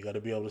 years in. You got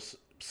to be able to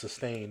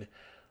sustain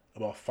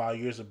about 5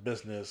 years of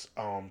business,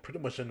 pretty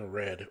much in the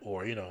red,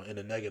 or in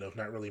the negative,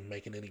 not really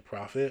making any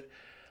profit,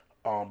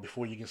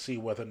 before you can see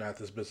whether or not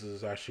this business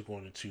is actually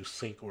going to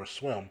sink or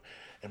swim.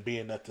 And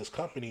being that this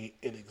company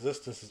in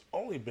existence has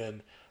only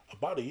been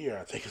about a year,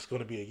 I think it's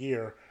going to be a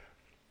year.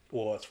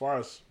 Well, as far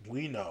as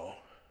we know,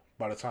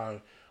 by the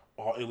time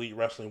All Elite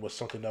Wrestling was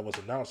something that was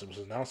announced, it was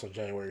announced on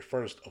January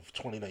 1st of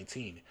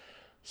 2019.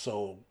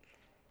 So,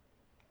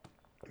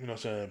 what I'm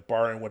saying,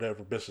 barring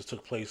whatever business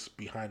took place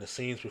behind the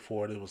scenes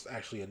before it was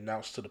actually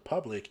announced to the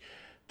public,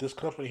 this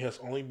company has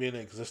only been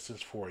in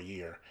existence for a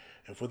year.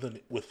 And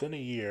within a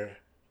year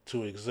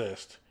to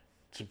exist,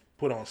 to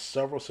put on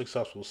several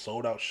successful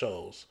sold-out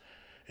shows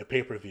and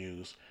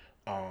pay-per-views,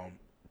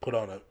 put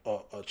on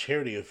a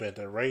charity event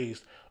that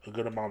raised a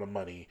good amount of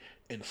money,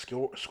 and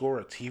score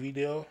a TV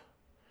deal.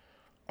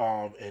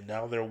 And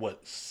now they're 8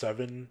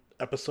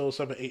 episodes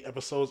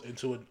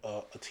into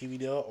a TV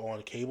deal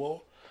on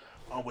cable,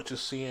 which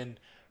is seeing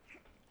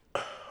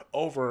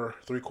over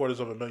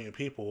 750,000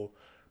 people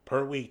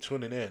per week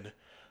tuning in,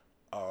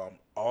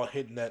 all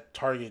hitting that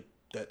target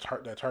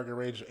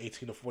range of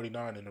 18 to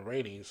 49 in the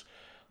ratings.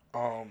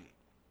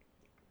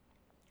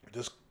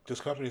 This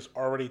company is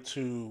already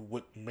to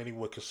what many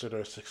would consider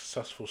a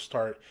successful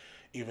start,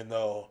 even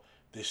though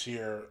this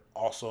year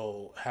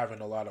also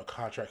having a lot of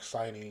contract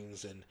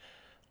signings and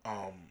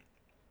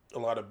a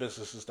lot of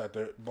business that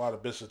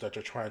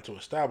they're trying to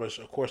establish.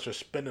 Of course, they're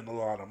spending a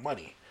lot of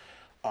money.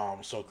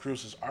 So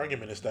Cruz's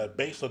argument is that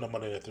based on the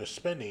money that they're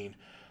spending,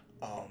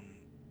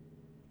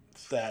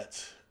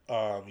 that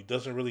he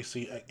doesn't really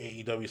see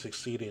AEW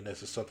succeeding.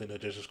 This is something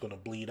that they're just going to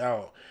bleed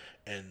out,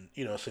 and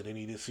so they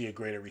need to see a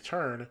greater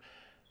return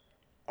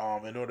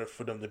in order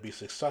for them to be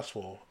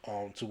successful.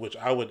 To which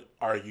I would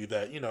argue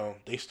that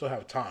they still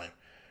have time.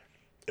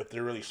 If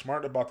they're really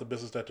smart about the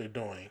business that they're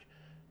doing,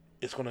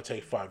 it's going to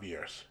take 5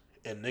 years,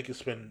 and they can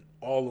spend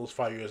all those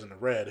 5 years in the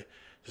red,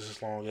 just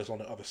as long as on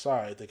the other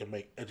side they can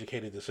make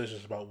educated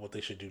decisions about what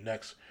they should do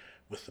next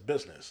with the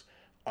business.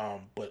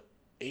 But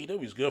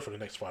AEW is good for the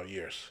next 5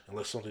 years,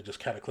 unless something just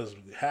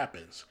cataclysmically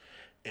happens.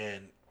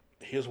 And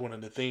here's one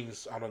of the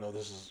things, I don't know,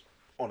 this is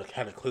on a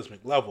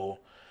cataclysmic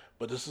level,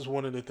 but this is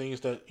one of the things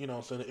that,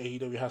 so the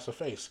AEW has to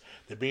face.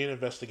 They're being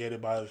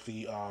investigated by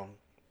the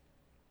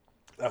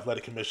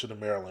Athletic Commission of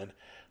Maryland,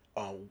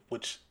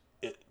 which,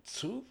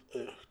 to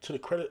the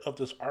credit of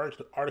this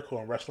article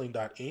on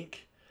Wrestling.inc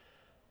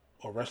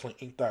or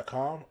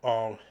WrestlingInc.com,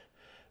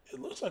 it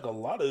looks like a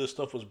lot of this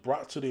stuff was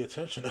brought to the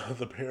attention of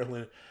the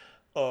Maryland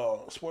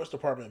sports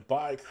department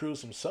by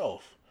Cruz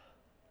himself,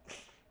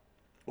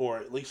 or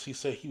at least he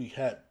said he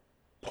had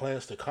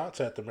plans to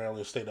contact the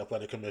Maryland State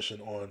Athletic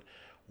Commission on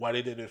why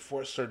they didn't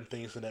enforce certain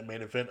things in that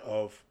main event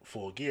of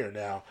Full Gear.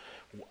 Now,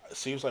 it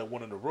seems like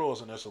one of the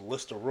rules, and there's a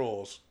list of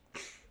rules,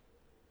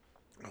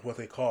 what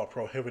they call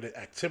prohibited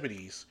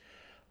activities,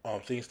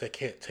 things that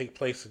can't take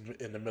place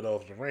in the middle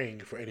of the ring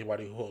for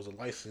anybody who holds a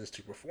license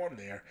to perform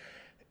there,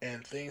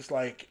 and things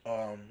like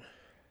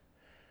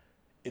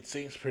it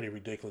seems pretty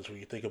ridiculous when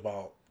you think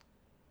about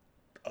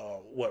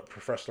what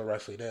professional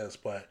wrestling is,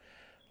 but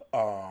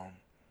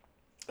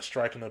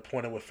striking an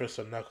opponent with fists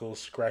and knuckles,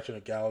 scratching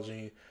and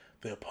gouging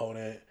the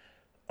opponent,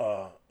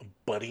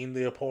 butting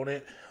the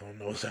opponent. I don't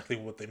know exactly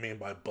what they mean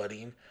by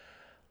butting.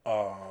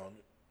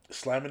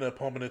 Slamming the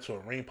opponent into a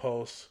ring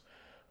post,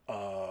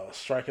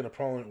 striking the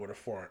opponent with a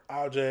foreign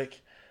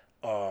object,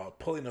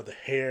 pulling of the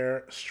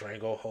hair,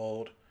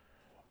 stranglehold,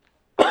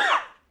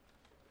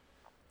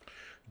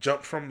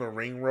 jump from the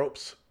ring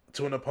ropes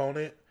to an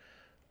opponent,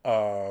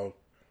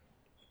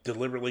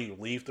 deliberately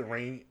leave the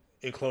ring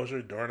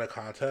enclosure during a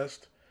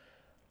contest.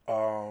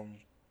 So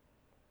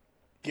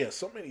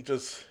many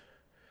just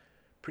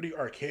pretty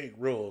archaic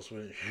rules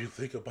when you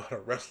think about a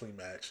wrestling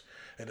match,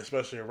 and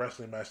especially a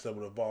wrestling match that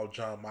would involve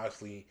Jon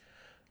Moxley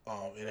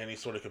in any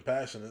sort of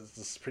compassion. This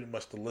is pretty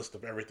much the list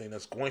of everything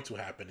that's going to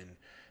happen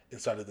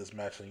inside of this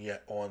match, and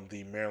yet on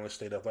the Maryland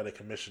State Athletic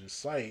Commission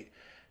site,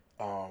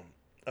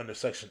 under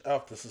Section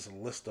F, this is a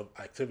list of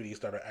activities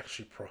that are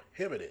actually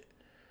prohibited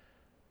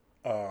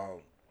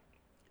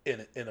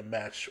in a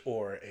match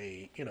or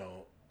a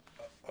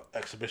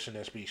exhibition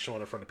that's being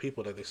shown in front of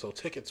people that they sell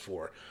tickets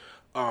for.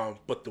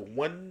 But the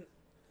one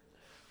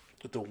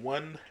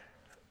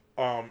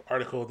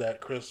article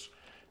that Chris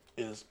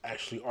is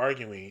actually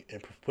arguing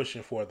and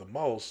pushing for the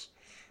most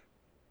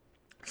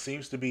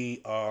seems to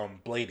be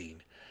blading.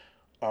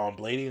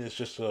 Blading is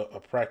just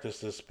a practice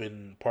that's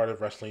been part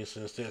of wrestling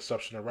since the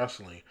inception of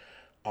wrestling.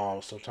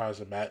 Sometimes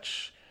a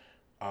match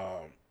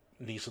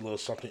needs a little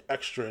something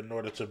extra in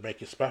order to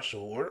make it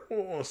special, or I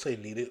won't say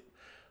needed.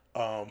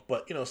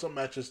 But some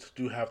matches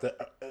do have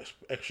that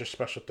extra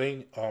special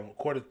thing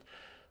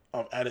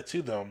added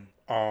to them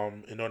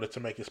in order to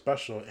make it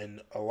special,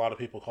 and a lot of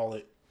people call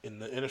it in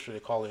the industry. They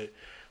call it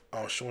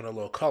showing a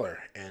little color.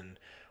 And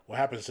what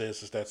happens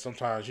is that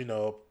sometimes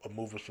a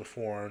move is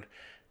performed,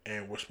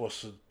 and we're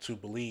supposed to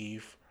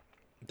believe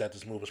that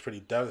this move is pretty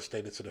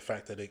devastated to the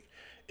fact that it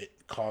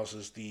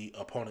causes the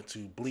opponent to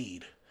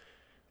bleed,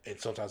 and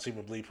sometimes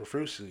even bleed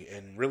profusely.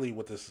 And really,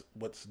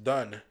 what's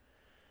done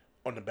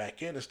on the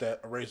back end is that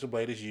a razor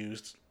blade is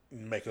used,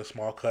 make a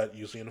small cut,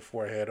 usually in the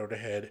forehead or the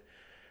head,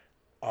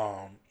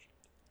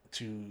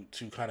 to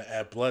kind of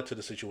add blood to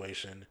the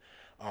situation.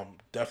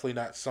 Definitely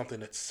not something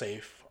that's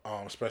safe,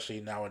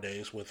 especially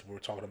nowadays with we're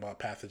talking about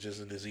pathogens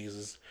and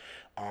diseases,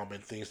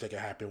 and things that can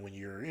happen when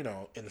you're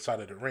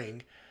inside of the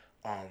ring.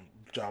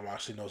 John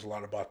Moxley knows a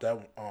lot about that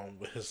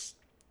with his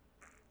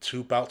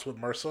 2 bouts with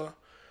MRSA.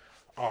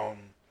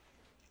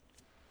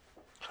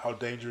 How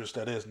dangerous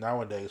that is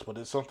nowadays, but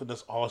it's something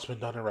that's always been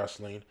done in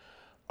wrestling.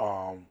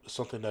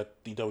 Something that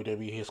the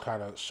WWE has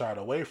kind of shied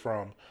away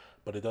from,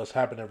 but it does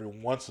happen every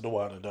once in a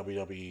while in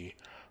WWE.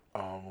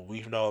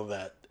 We know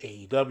that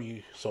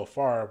AEW so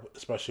far,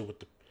 especially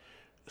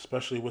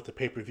with the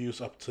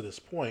pay-per-views up to this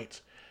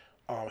point,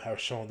 have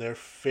shown their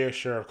fair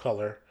share of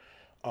color.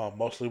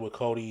 Mostly with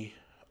Cody,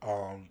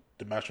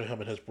 the match with him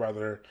and his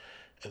brother,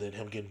 and then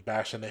him getting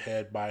bashed in the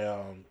head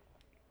by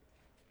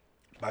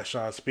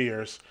Shawn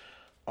Spears.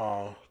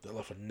 That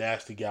left a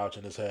nasty gouge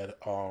in his head.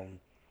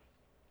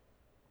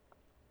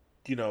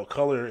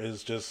 Color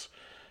is just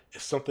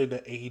it's something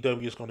that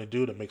AEW is going to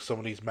do to make some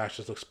of these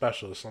matches look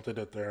special. It's something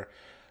that they're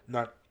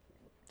not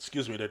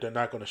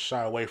going to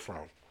shy away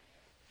from.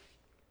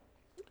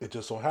 It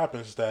just so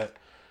happens that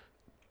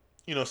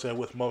saying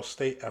with most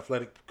state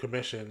athletic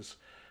commissions,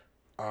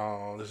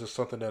 this is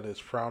something that is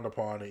frowned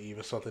upon, and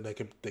even something they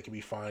can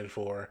be fined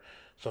for,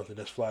 something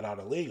that's flat out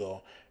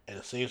illegal. And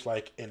it seems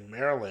like in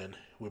Maryland,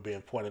 we're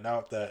being pointed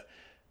out that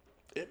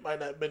it might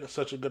not have been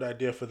such a good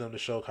idea for them to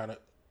show kind of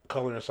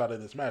color inside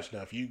of this match.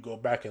 Now, if you go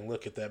back and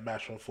look at that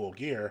match from Full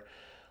Gear,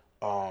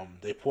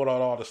 they pulled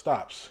out all the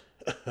stops.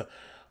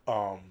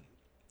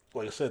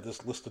 Like I said,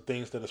 this list of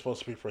things that are supposed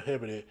to be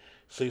prohibited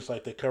seems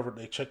like they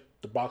checked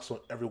the box on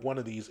every one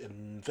of these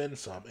and then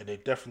some, and they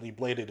definitely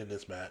bladed in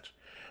this match.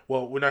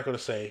 Well, we're not going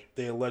to say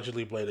they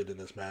allegedly bladed in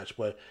this match,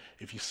 but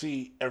if you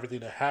see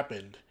everything that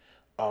happened,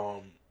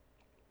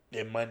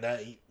 it might not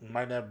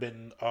have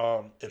been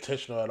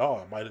intentional at all.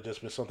 It might have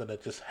just been something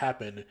that just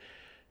happened.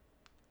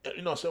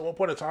 So at one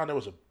point in time, there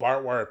was a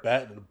barbed wire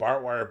bat and a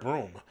barbed wire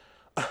broom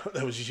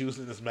that was used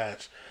in this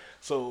match.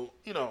 So,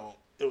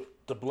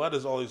 the blood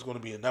is always going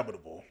to be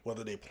inevitable,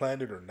 whether they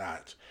planned it or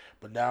not.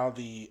 But now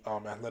the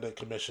Athletic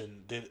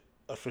Commission did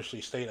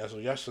officially state as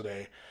of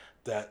yesterday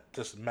that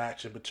this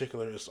match in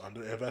particular is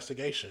under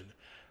investigation.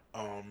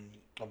 I'm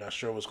not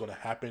sure what's going to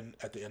happen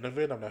at the end of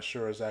it. I'm not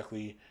sure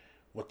exactly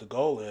what the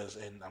goal is,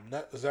 and I'm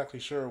not exactly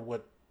sure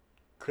what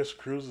Chris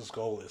Cruz's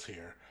goal is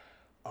here.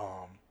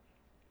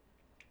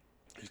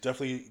 He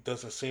definitely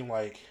doesn't seem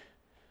like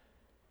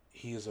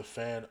he is a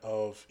fan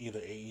of either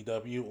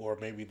AEW or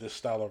maybe this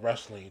style of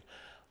wrestling.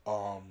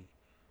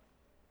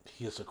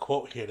 He has a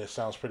quote here that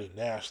sounds pretty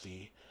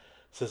nasty.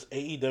 It says,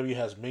 AEW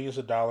has millions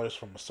of dollars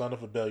from the son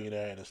of a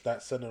billionaire and is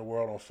not setting the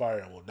world on fire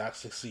and will not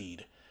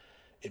succeed.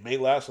 It may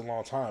last a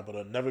long time, but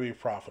it'll never be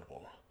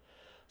profitable.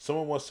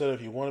 Someone once said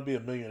if you want to be a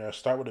millionaire,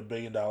 start with $1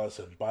 billion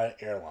and buy an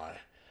airline.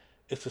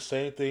 It's the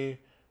same thing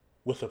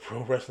with a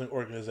pro wrestling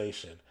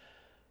organization.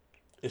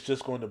 It's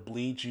just going to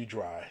bleed you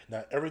dry.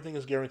 Not everything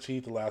is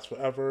guaranteed to last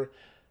forever.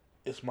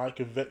 It's my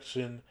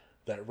conviction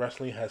that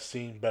wrestling has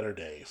seen better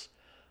days.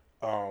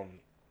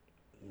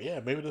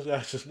 Maybe this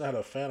guy's just not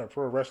a fan of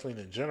pro wrestling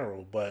in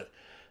general, but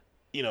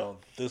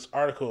this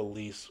article at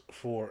least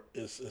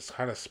is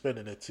kind of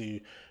spinning it to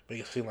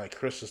make it seem like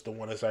Chris is the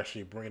one that's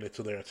actually bringing it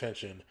to their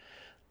attention.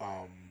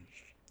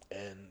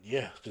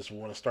 Just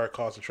want to start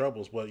causing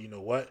troubles. But you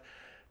know what?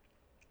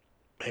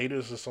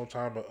 Haters is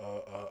sometimes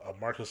a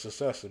mark of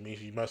success. It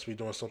means you must be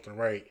doing something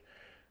right.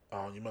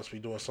 You must be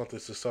doing something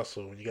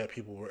successful when you got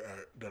people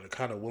that are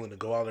kind of willing to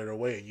go out of their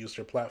way and use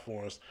their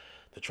platforms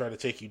to try to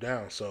take you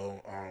down.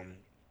 So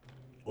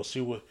we'll see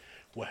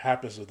what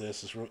happens with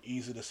this. It's real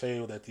easy to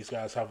say that these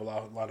guys have a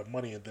lot of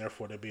money and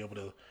therefore they'll be able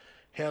to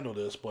handle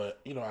this.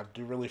 But I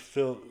do really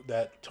feel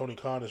that Tony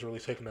Khan is really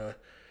taking the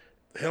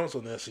helms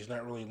on this. He's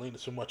not really leaning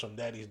too much on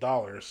daddy's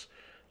dollars,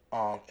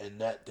 and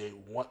that they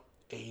want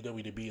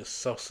AEW to be a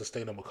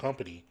self-sustainable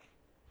company,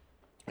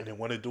 and they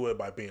want to do it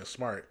by being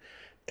smart.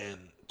 And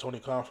Tony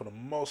Khan, for the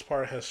most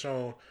part, has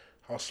shown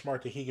how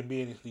smart that he can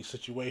be in these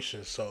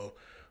situations. So,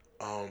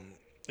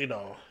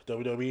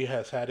 WWE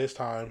has had its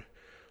time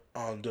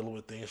dealing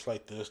with things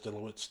like this,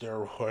 dealing with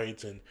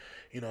steroids and,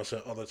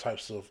 some other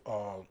types of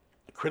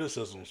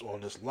criticisms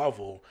on this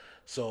level.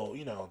 So,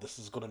 this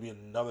is going to be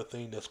another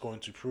thing that's going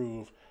to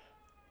prove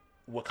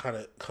what kind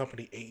of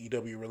company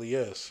AEW really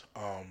is.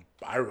 I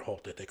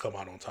hope that they come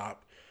out on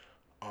top.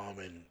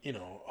 And,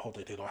 hope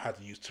that they don't have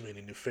to use too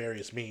many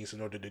nefarious means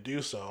in order to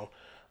do so.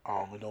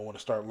 We don't want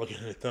to start looking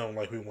at them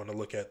like we want to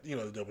look at, the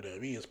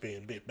WWE as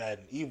being big, bad,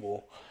 and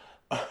evil.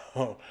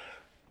 But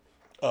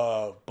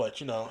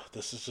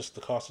this is just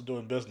the cost of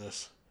doing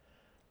business.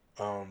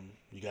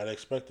 You gotta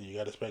expect it. You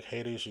gotta expect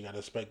haters. You gotta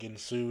expect getting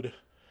sued.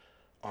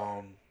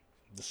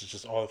 This is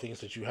just all the things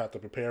that you have to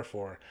prepare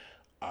for.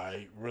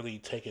 I really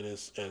take it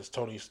as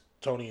Tony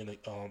and the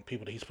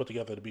people that he's put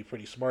together to be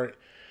pretty smart.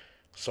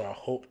 So I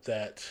hope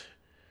that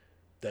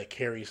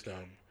carries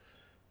them,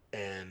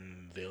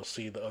 and they'll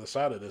see the other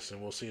side of this,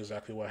 and we'll see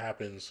exactly what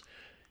happens.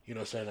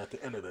 At the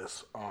end of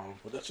this.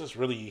 But that's just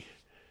really,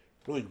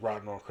 really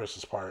rotten on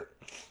Chris's part.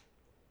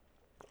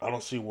 I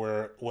don't see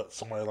what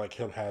somebody like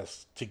him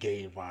has to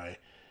gain by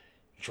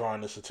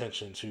drawing this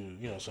attention to,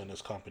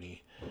 this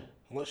company.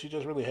 Unless you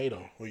just really hate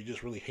him, or you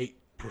just really hate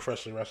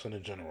professional wrestling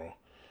in general.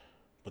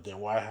 But then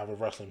why have a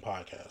wrestling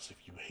podcast if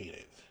you hate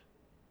it?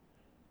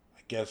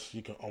 I guess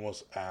you can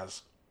almost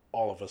ask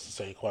all of us the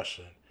same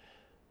question.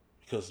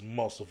 Because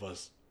most of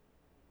us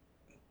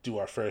do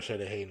our fair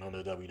share of hating on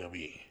the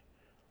WWE.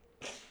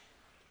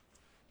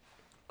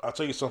 I'll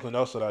tell you something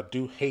else that I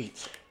do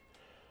hate.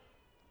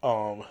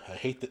 I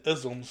hate the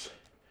isms,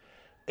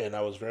 and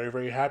I was very,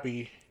 very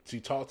happy to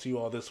talk to you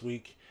all this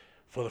week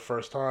for the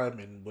first time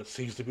in what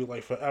seems to be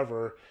like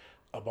forever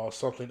about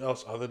something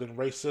else other than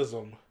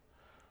racism.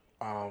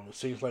 It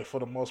seems like for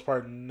the most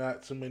part,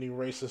 not too many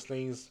racist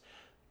things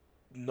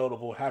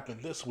notable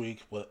happened this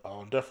week, but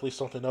definitely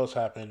something else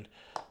happened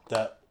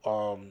that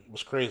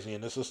was crazy,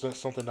 and this is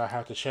something I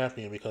have to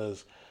champion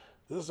because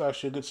this is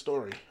actually a good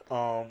story.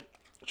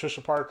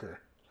 Trisha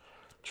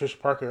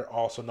Parker,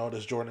 also known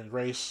as Jordynne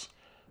Grace,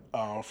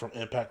 from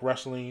Impact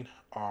Wrestling,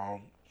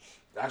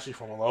 actually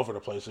from all over the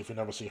place. If you've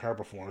never seen her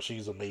before,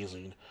 she's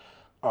amazing.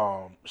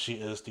 She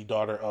is the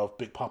daughter of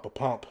Big Papa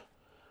Pump,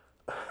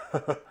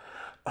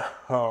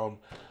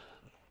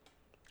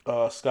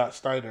 Scott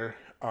Steiner,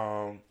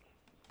 and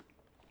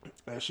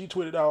she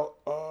tweeted out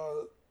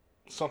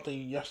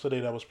something yesterday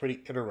that was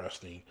pretty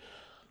interesting.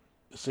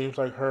 It seems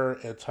like her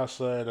and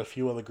Tessa and a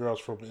few other girls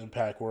from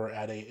Impact were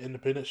at an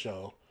independent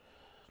show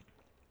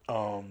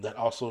that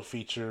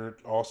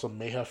also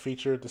may have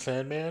featured the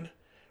Sandman,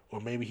 or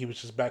maybe he was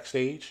just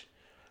backstage.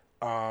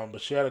 But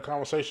she had a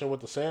conversation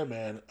with the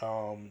Sandman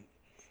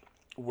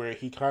where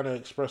he kind of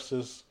expressed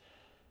his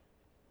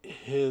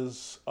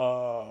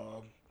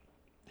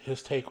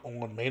take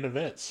on main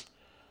events.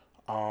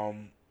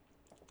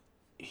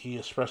 He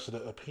expressed an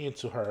opinion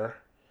to her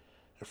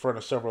in front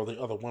of several of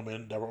the other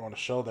women that were on the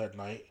show that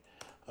night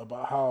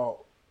about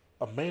how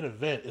a main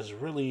event is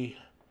really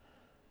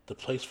the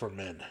place for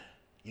men,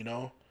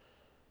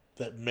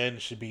 that men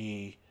should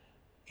be,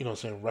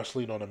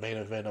 wrestling on the main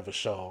event of a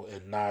show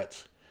and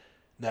not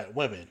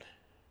women.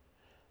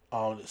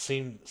 It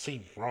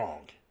seemed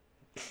wrong.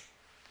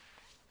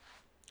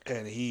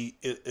 And he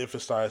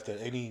emphasized that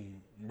any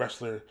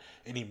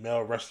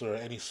male wrestler,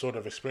 any sort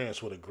of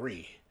experience would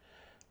agree.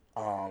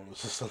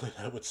 This is something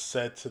that was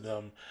said to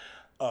them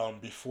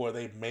before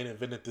they main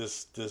evented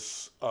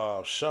this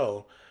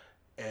show,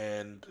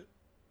 and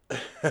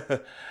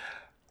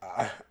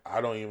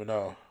I don't even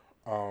know.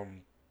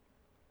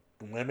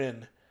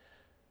 Women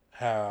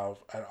have,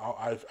 and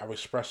I've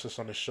expressed this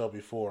on the show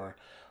before,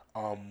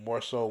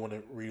 more so when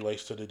it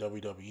relates to the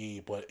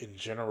WWE, but in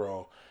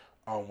general,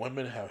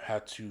 women have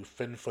had to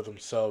fend for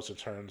themselves in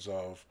terms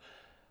of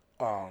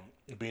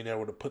being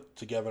able to put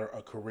together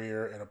a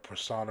career and a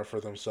persona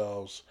for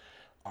themselves,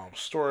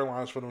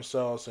 storylines for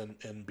themselves,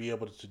 and be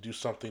able to do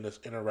something that's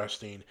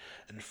interesting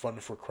and fun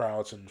for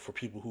crowds and for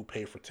people who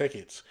pay for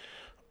tickets.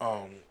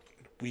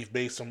 We've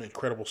made some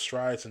incredible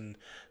strides in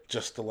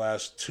just the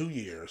last 2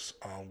 years,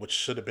 which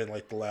should have been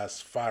like the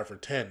last 5 or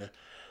 10,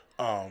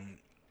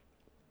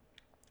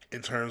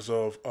 in terms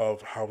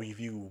of how we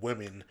view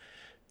women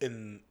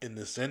in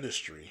this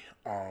industry.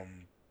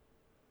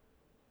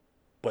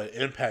 But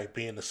Impact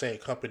being of the same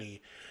company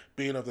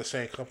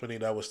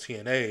that was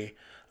TNA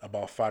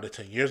about 5 to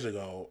 10 years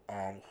ago,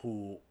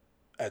 who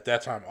at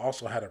that time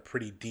also had a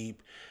pretty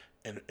deep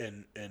and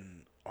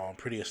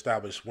pretty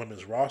established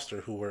women's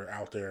roster who were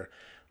out there,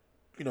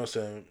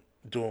 saying,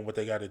 doing what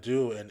they got to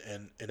do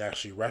and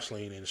actually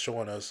wrestling and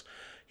showing us,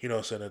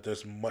 saying that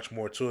there's much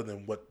more to it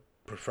than what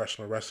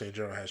professional wrestling in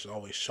general has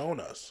always shown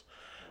us,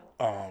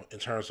 in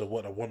terms of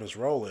what a woman's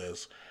role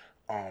is.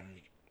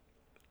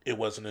 It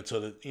wasn't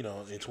until in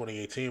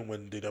 2018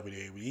 when the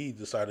WWE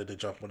decided to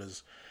jump on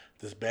this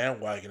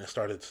bandwagon and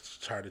started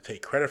to try to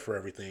take credit for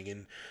everything.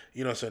 And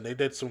so they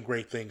did some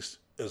great things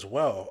as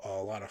well.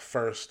 A lot of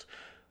first,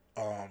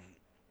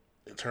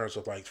 in terms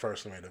of like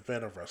first main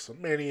event of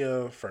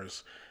WrestleMania,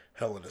 first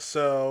Hell in a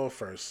Cell,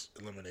 first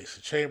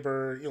Elimination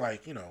Chamber. You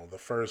like, the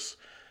first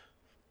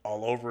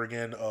all over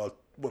again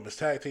women's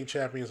tag team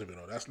champions. Even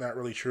though that's not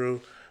really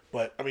true,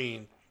 but I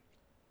mean,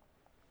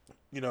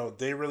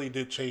 they really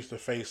did change the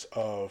face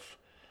of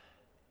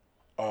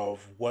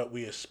what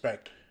we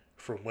expect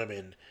from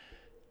women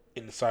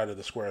inside of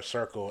the square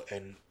circle,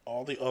 and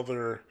all the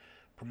other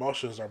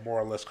promotions are more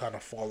or less kind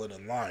of falling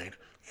in line.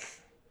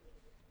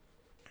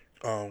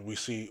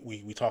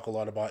 We talk a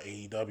lot about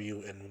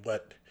AEW and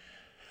what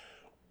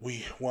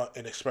we want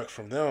and expect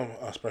from them,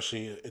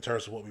 especially in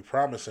terms of what we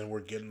promise, and we're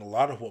getting a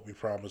lot of what we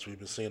promise. We've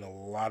been seeing a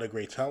lot of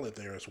great talent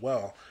there as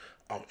well.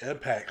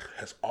 Impact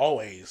has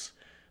always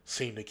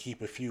seemed to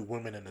keep a few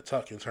women in the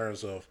tuck in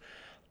terms of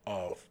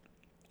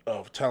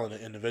of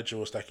talented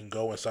individuals that can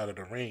go inside of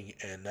the ring,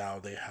 and now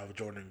they have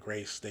Jordan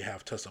Grace, they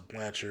have Tessa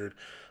Blanchard,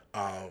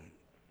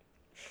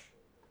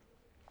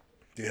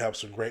 they have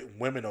some great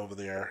women over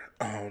there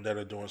that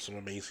are doing some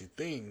amazing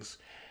things,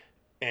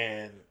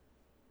 and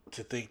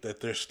to think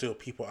that there's still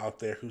people out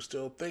there who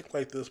still think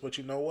like this, but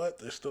you know what?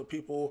 There's still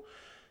people,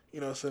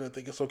 saying that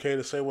think it's okay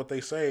to say what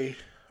they say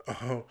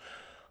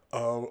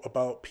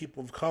about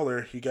people of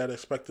color. You got to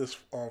expect this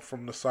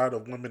from the side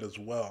of women as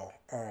well.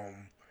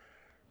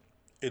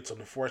 It's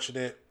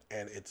unfortunate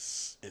and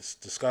it's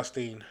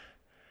disgusting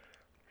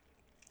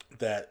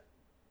that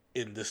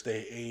in this day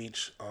and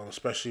age,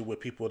 especially with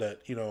people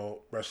that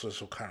wrestlers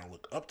will kind of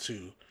look up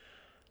to,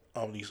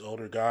 these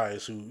older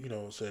guys who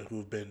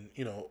who've been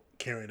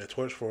carrying the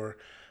torch for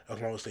as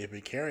long as they've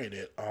been carrying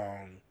it.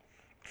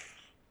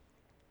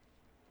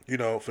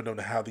 For them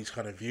to have these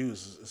kind of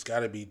views, it's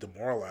got to be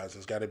demoralizing.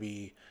 It's got to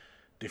be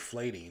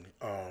deflating.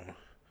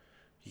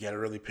 You got to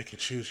really pick and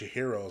choose your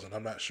heroes, and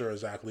I'm not sure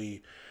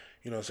exactly,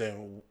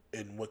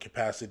 in what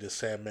capacity the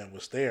Sandman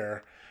was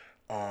there,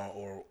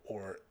 or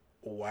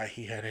why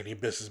he had any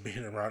business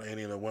being around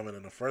any of the women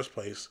in the first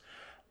place.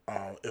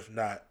 If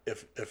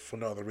for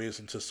no other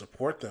reason to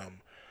support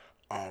them,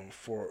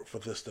 for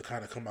this to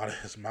kind of come out of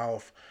his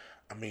mouth.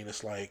 I mean,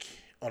 it's like,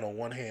 on the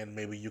one hand,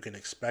 maybe you can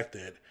expect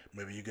it.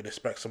 Maybe you can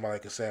expect somebody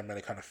like a Sandman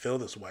to kind of feel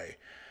this way,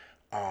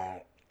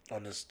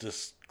 on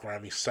this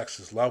grimy,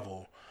 sexist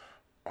level.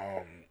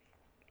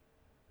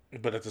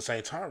 But at the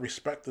same time,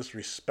 respect this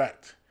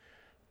respect.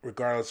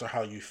 Regardless of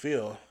how you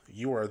feel,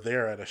 you are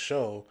there at a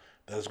show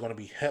that is going to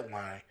be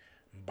headlined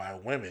by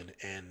women,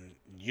 and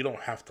you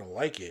don't have to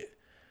like it.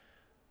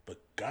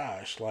 But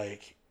gosh, for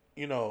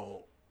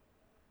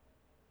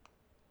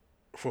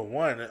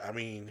one, I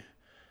mean,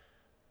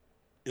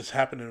 it's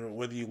happening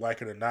whether you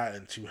like it or not,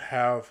 and to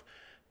have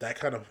that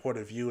kind of point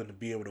of view and to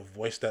be able to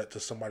voice that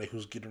to somebody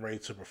who's getting ready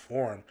to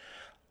perform,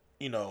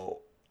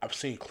 I've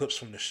seen clips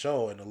from the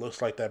show, and it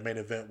looks like that main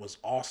event was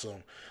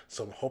awesome.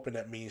 So I'm hoping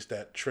that means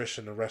that Trish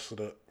and the rest of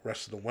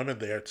the women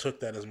there took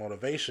that as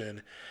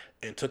motivation,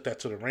 and took that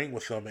to the ring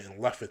with them and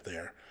left it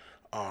there.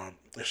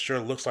 It sure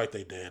looks like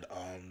they did.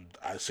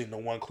 I've seen the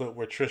one clip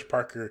where Trish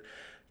Parker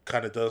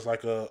kind of does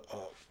like a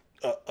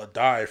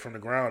dive from the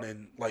ground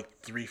and like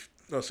three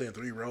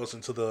rows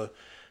into the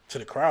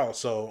crowd.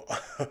 So,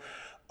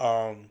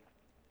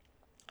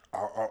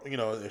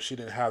 if she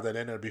didn't have that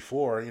in there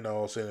before,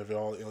 saying if it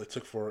only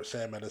took for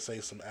Sandman to say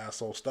some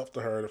asshole stuff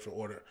to her in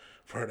order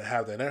for her to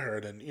have that in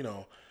her, then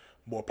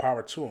more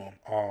power to him.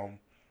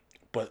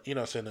 But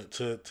saying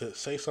to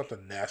say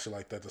something nasty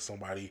like that to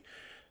somebody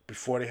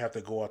before they have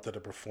to go out there to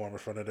perform in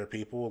front of their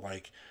people,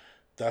 like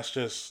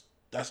that's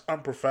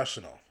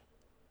unprofessional.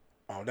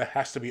 That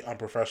has to be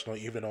unprofessional,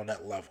 even on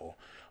that level,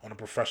 on a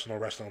professional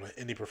wrestling, on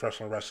any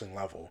professional wrestling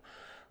level.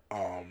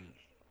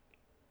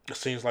 It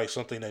seems like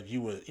something that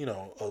you would,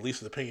 at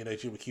least an opinion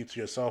that you would keep to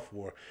yourself,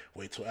 or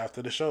wait till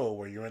after the show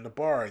where you're in the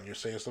bar and you're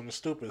saying something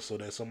stupid so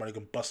that somebody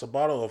can bust a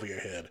bottle over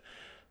your head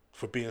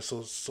for being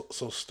so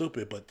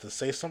stupid. But to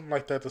say something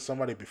like that to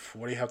somebody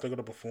before they have to go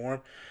to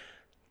perform,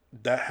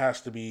 that has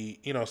to be,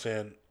 not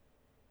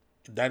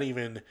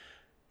even,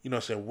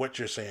 what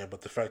you're saying,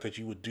 but the fact that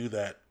you would do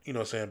that,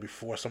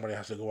 before somebody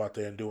has to go out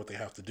there and do what they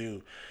have to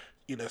do,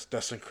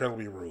 that's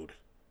incredibly rude.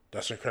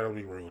 That's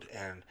incredibly rude.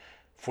 And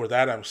for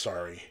that, I'm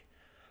sorry.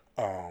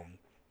 To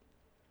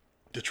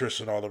Trish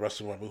and all the rest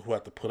of the women who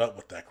have to put up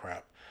with that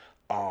crap.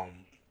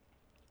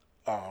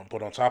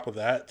 But on top of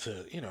that,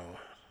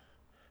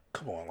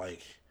 come on,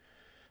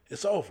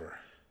 it's over.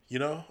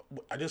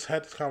 I just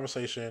had this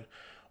conversation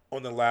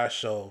on the last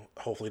show,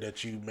 hopefully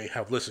that you may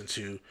have listened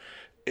to,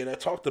 and I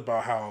talked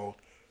about how,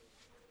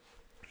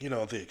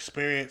 the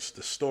experience,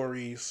 the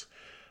stories,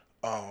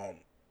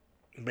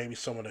 maybe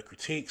some of the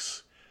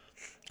critiques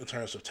in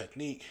terms of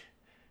technique,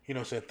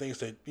 saying things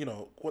that,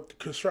 what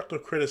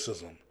constructive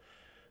criticism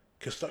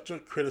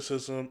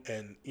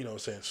and,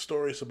 saying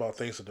stories about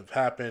things that have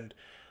happened,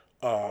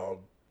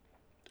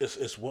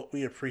 is what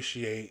we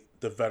appreciate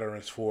the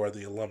veterans for,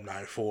 the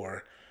alumni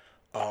for.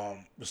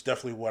 It's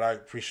definitely what I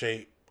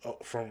appreciate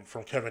from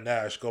Kevin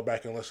Nash. Go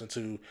back and listen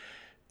to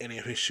any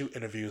of his shoot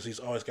interviews. He's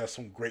always got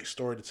some great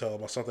story to tell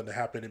about something that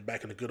happened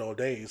back in the good old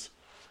days.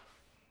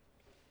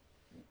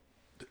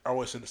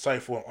 Always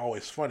insightful and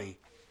always funny.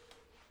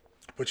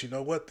 But you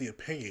know what? The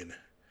opinion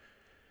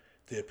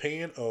the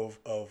opinion of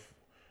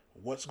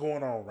what's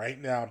going on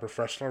right now in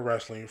professional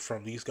wrestling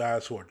from these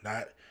guys who are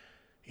not,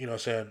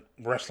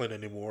 wrestling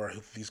anymore,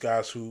 these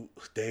guys who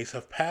days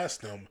have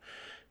passed them,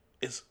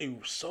 is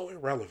so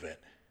irrelevant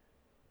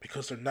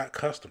because they're not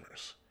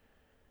customers.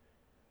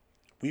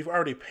 We've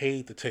already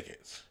paid the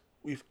tickets.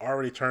 We've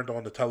already turned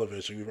on the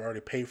television. We've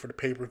already paid for the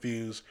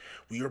pay-per-views.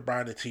 We are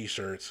buying the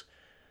t-shirts.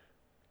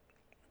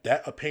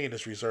 That opinion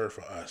is reserved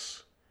for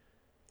us.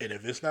 And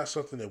if it's not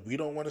something that we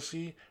don't want to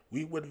see,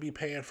 we wouldn't be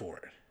paying for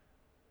it.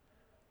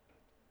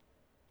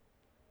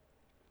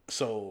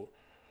 So,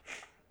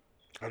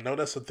 I know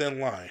that's a thin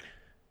line,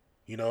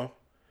 because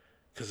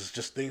it's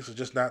just, things are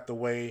just not the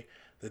way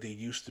that they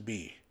used to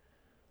be.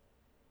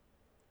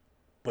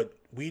 But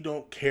we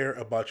don't care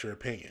about your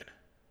opinion.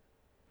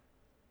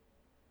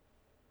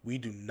 We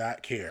do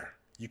not care.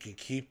 You can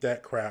keep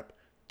that crap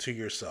to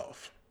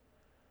yourself.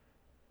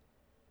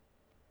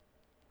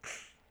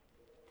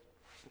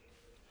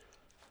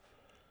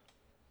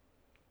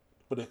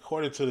 But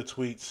according to the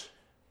tweets,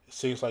 it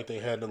seems like they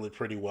handled it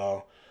pretty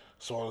well.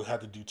 So I don't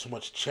have to do too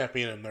much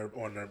championing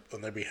on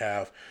their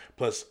behalf.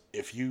 Plus,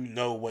 if you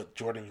know what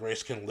Jordynne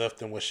Grace can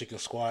lift and what she can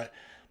squat,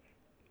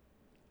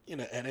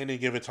 at any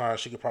given time,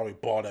 she could probably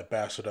ball that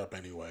bastard up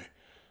anyway.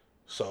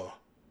 So,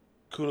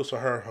 kudos to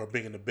her for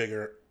being the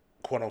bigger,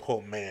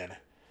 quote-unquote, man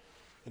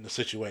in the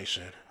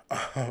situation.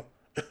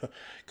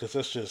 Because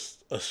that's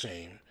just a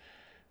shame.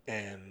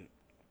 And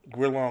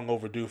we're long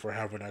overdue for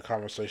having that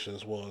conversation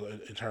as well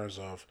in terms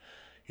of,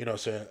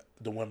 saying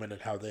the women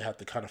and how they have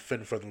to kind of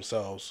fend for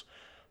themselves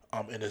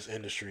in this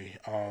industry.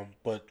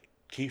 But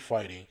keep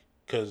fighting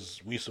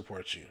because we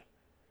support you.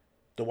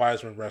 The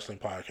Wiseman Wrestling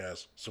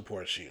Podcast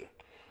supports you.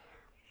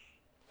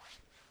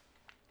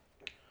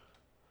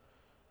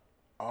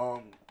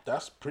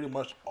 That's pretty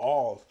much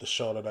all the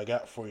show that I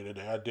got for you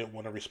today. I did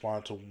want to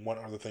respond to one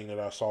other thing that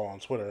I saw on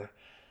Twitter.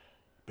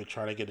 Been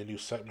trying to get a new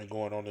segment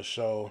going on the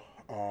show,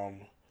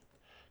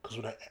 because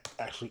we're not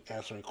actually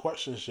answering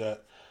questions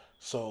yet.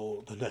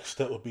 So the next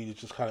step would be to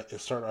just kind of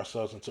insert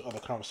ourselves into other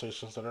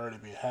conversations that are already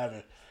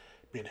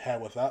being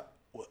had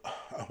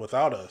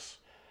without us.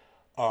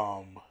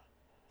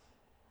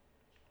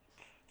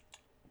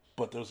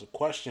 But there's a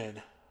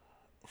question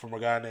from a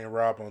guy named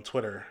Rob on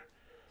Twitter.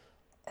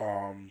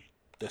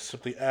 That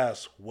simply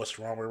asks, what's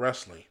wrong with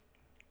wrestling?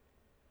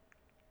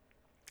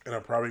 And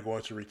I'm probably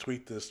going to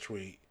retweet this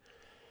tweet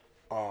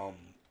for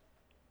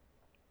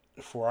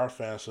our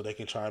fans so they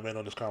can chime in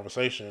on this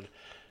conversation.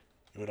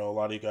 A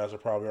lot of you guys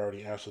have probably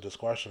already answered this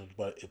question,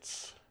 but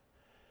it's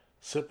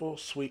simple,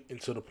 sweet, and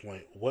to the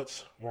point.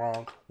 What's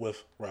wrong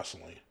with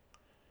wrestling?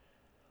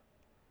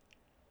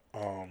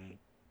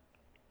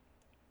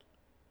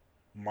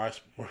 My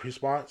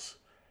response?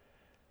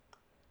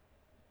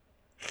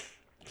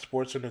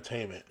 Sports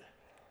entertainment.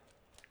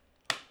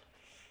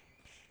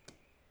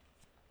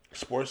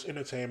 Sports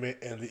entertainment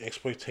and the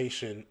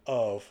exploitation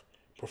of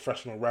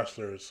professional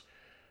wrestlers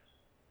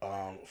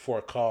for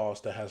a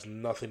cause that has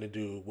nothing to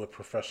do with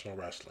professional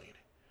wrestling.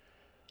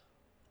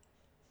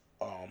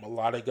 A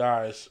lot of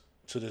guys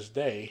to this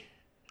day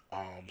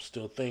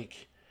still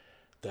think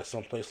that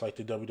some place like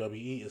the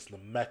WWE is the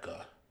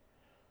mecca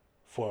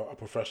for a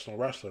professional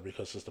wrestler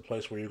because it's the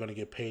place where you're going to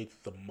get paid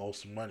the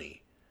most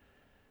money.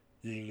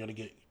 You're going to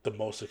get the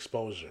most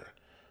exposure.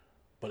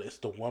 But it's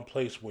the one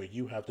place where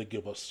you have to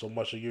give up so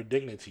much of your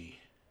dignity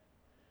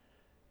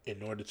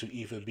in order to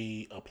even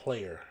be a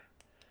player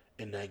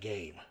in that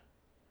game.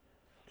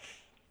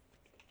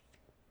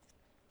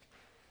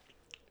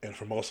 And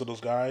for most of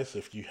those guys,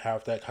 if you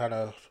have that kind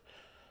of,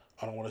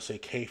 I don't want to say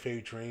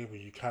kayfabe dream,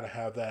 but you kind of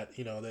have that,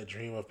 that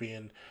dream of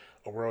being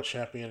a world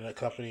champion in that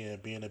company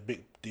and being a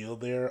big deal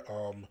there,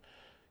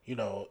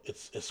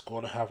 it's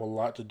going to have a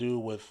lot to do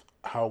with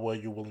how well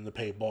you're willing to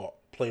play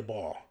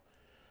ball.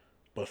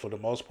 But for the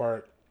most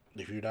part,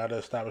 if you're not an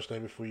established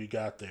name before you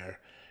got there,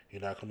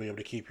 you're not going to be able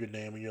to keep your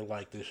name and your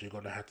likeness. You're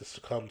going to have to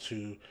succumb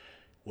to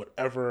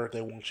whatever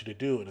they want you to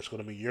do, and it's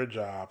going to be your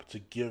job to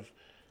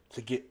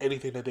get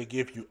anything that they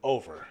give you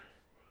over.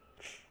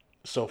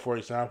 So, for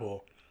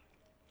example,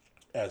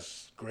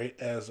 as great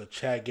as a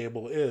Chad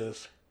Gable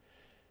is,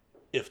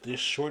 if this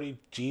Shorty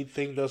G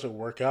thing doesn't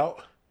work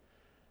out,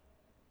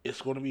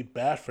 it's going to be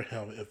bad for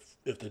him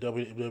if the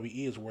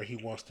WWE is where he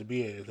wants to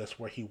be and if that's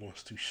where he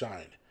wants to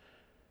shine.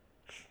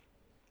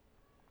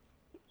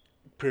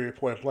 Period,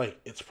 point blank.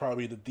 It's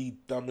probably the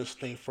dumbest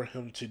thing for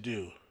him to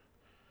do.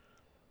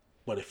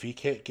 But if he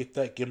can't get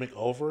that gimmick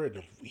over and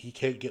if he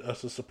can't get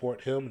us to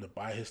support him and to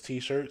buy his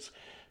t-shirts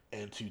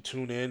and to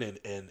tune in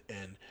and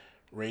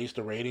raise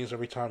the ratings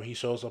every time he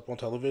shows up on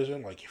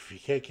television, like if he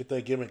can't get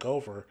that gimmick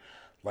over,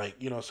 like,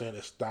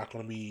 it's not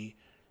going to be,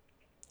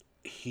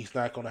 he's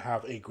not going to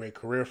have a great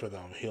career for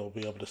them. He'll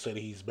be able to say that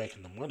he's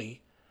making the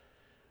money.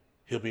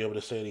 He'll be able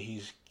to say that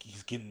he's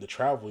getting to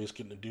travel. He's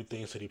getting to do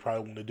things that he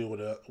probably wouldn't do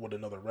with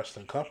another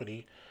wrestling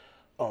company.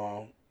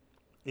 Like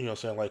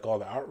all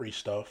the outreach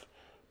stuff.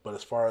 But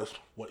as far as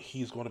what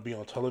he's going to be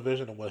on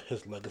television and what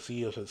his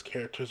legacy of his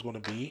character is going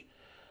to be,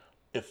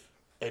 if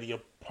any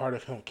part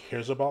of him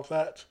cares about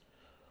that,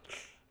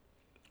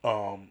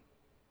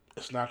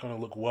 it's not going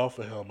to look well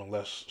for him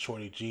unless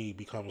Shorty G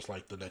becomes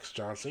like the next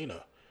John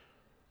Cena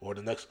or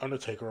the next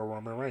Undertaker or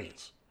Roman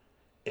Reigns.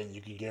 And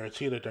you can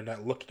guarantee that they're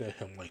not looking at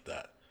him like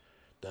that.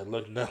 They're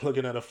not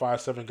looking at a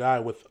 5'7" guy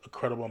with a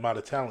credible amount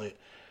of talent,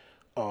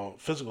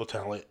 physical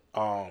talent,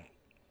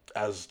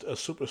 as a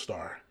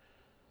superstar.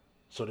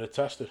 So they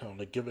tested him.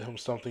 They're giving him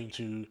something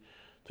to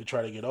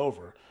try to get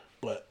over.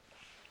 But,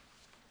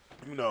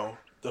 there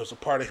was a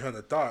part of him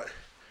that thought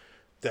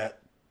that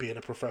being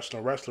a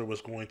professional wrestler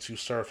was going to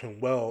serve him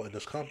well in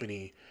this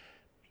company,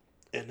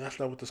 and that's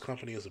not what this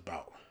company is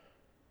about.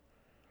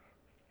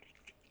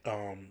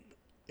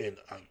 And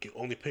I can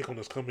only pick on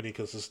this company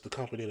because it's the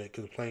company that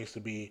complains to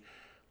be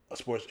a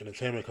sports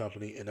entertainment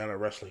company and not a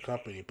wrestling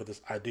company. But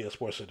this idea of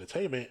sports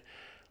entertainment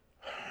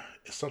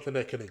is something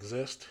that can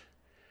exist.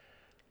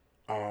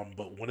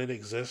 But when it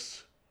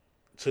exists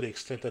to the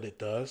extent that it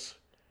does,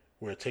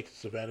 where it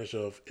takes advantage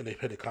of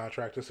independent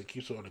contractors and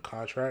keeps it on the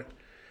contract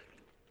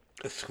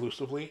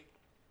exclusively,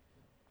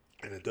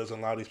 and it doesn't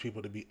allow these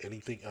people to be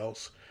anything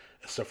else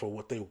except for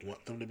what they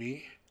want them to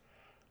be,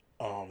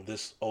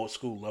 this old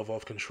school level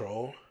of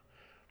control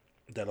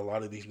that a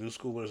lot of these new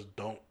schoolers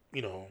don't,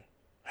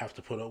 have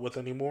to put up with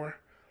anymore.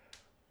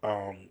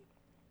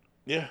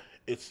 Yeah,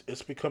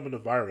 it's becoming a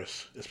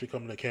virus. It's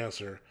becoming a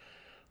cancer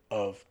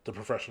of the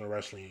professional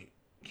wrestling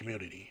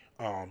community.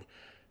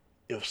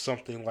 If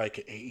something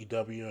like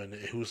AEW, and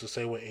who's to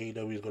say what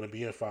AEW is going to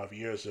be in 5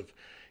 years if,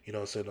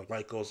 say the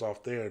light goes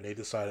off there and they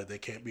decided they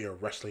can't be a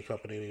wrestling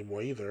company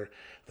anymore either,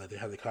 that they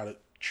have to kind of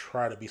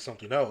try to be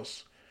something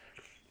else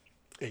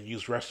and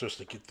use wrestlers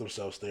to get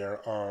themselves there.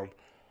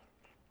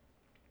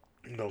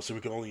 So we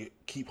can only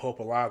keep hope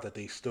alive that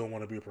they still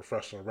want to be a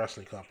professional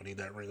wrestling company,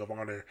 that Ring of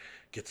Honor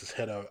gets his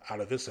head out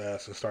of its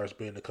ass and starts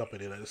being the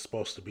company that it's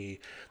supposed to be,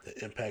 that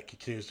Impact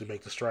continues to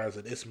make the strides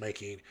that it's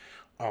making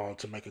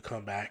to make a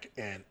comeback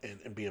and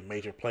be a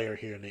major player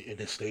here in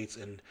the States,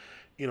 and,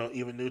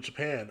 even New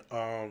Japan,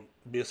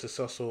 being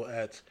successful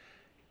at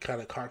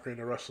kind of conquering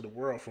the rest of the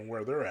world from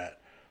where they're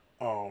at.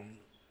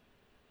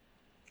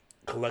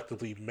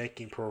 Collectively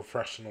making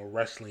professional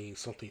wrestling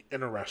something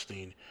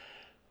interesting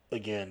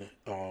again,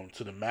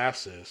 to the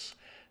masses,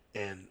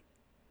 and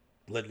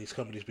letting these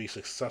companies be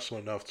successful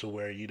enough to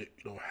where you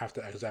don't have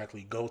to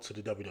exactly go to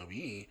the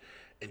WWE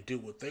and do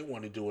what they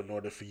want to do in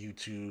order for you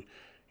to,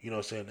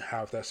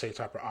 have that same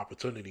type of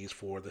opportunities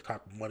for the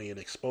type of money and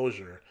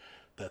exposure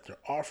that they're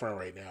offering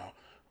right now.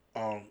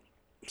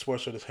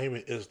 Sports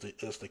entertainment is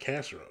the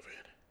cancer of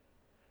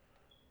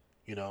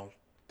it.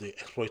 The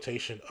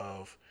exploitation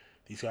of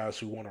these guys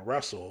who want to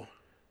wrestle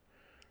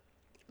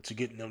to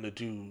getting them to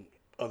do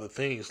other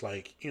things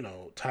like,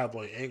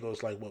 tabloid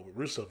angles like what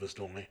Rusev is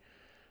doing,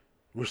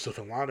 Rusev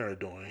and Lana are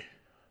doing.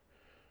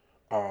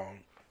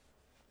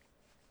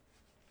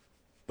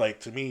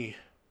 To me,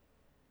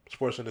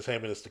 sports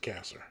entertainment is the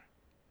cancer.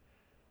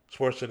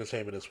 Sports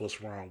entertainment is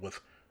what's wrong with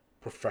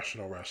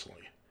professional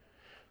wrestling.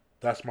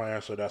 That's my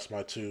answer. That's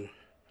my two.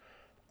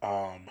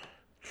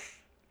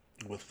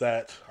 With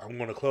that, I'm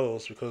going to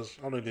close because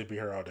I don't need to be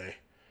here all day.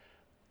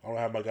 I don't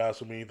have my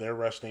guys with me. They're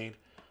resting.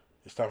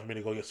 It's time for me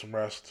to go get some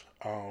rest.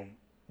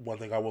 One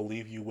thing I will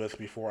leave you with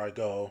before I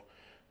go,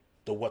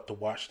 the what to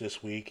watch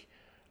this week.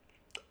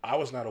 I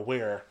was not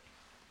aware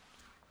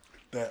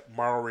that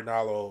Mauro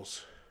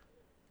Ranallo's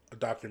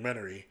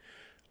documentary,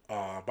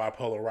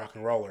 Bipolar Rock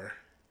and Roller,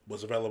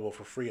 was available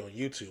for free on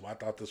YouTube. I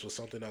thought this was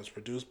something that was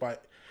produced by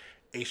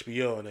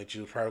HBO and that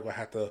you probably going to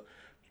have to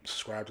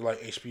subscribe to like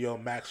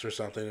HBO Max or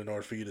something in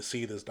order for you to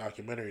see this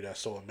documentary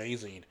that's so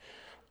amazing.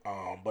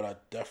 But I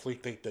definitely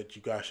think that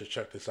you guys should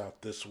check this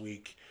out this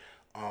week.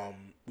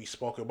 We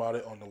spoke about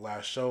it on the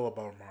last show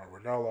about Mauro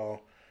Ranallo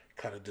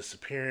kind of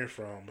disappearing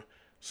from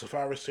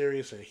Survivor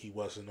Series, and he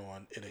wasn't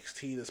on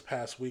NXT this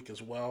past week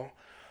as well.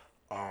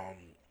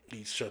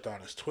 He shut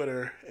down his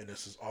Twitter, and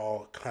this is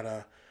all kind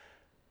of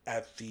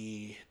at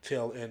the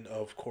tail end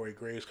of Corey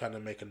Graves kind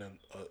of making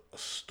a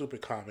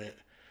stupid comment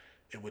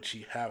in which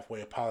he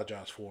halfway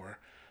apologized for,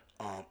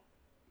 kind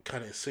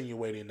of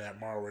insinuating that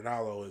Mauro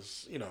Ranallo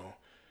is,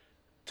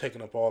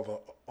 taking up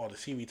all the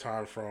TV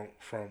time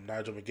from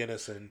Nigel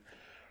McGuinness and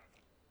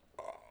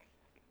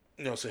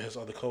so his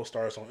other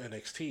co-stars on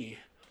NXT.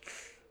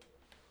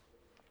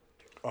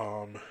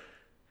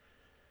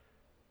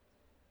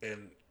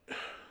 And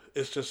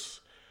it's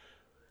just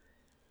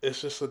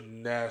a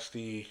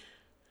nasty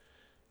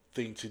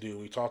thing to do.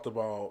 We talked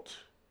about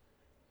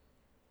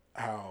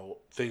how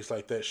things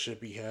like that should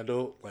be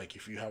handled. Like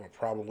if you have a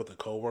problem with a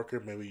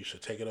coworker, maybe you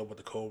should take it up with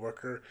the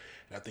coworker.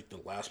 And I think the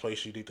last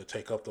place you need to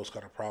take up those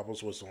kind of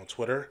problems was on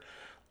Twitter.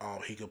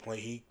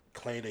 He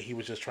claimed that he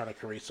was just trying to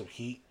create some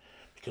heat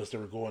because they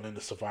were going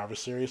into Survivor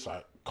Series. So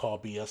I call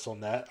BS on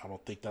that. I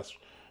don't think that's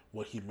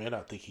what he meant.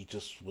 I think he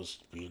just was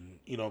being,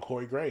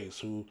 Corey Graves,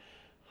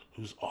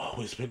 who's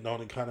always been known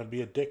to kind of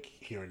be a dick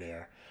here and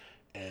there.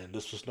 And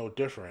this was no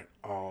different.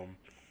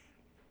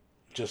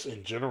 Just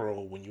in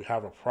general, when you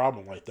have a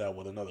problem like that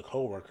with another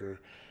coworker,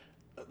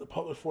 the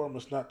public forum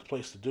is not the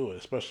place to do it,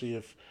 especially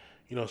if,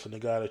 So the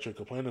guy that you're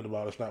complaining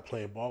about is not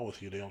playing ball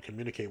with you. They don't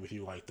communicate with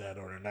you like that,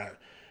 or they're not,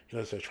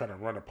 they're trying to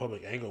run a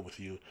public angle with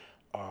you.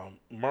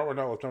 Mauro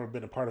Ranallo's never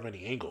been a part of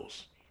any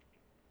angles.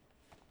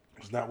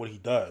 It's not what he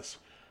does.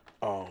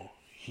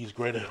 He's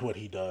great at what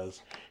he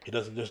does. He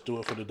doesn't just do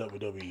it for the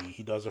WWE.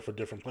 He does it for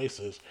different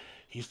places.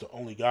 He's the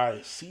only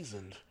guy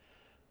seasoned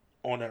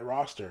on that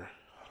roster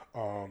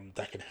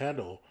that can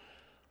handle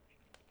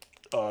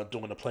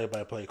doing the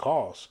play-by-play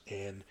calls.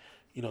 And,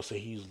 so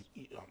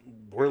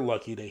we're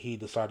lucky that he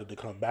decided to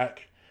come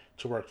back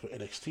to work for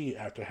NXT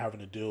after having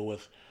to deal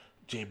with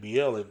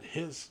JBL and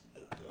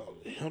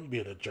him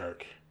being a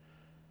jerk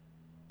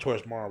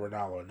towards Mauro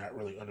Ranallo and not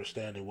really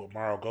understanding what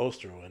Mauro goes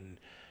through, and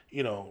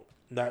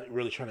not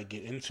really trying to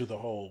get into the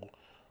whole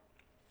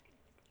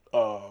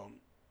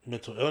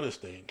mental illness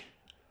thing,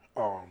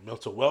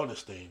 mental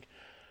wellness thing.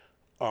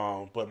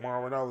 But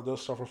Mauro Ranallo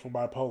does suffer from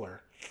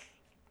bipolar,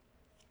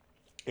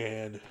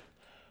 and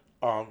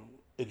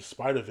in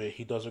spite of it,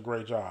 he does a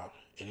great job,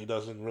 and he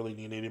doesn't really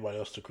need anybody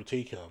else to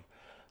critique him.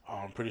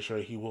 I'm pretty sure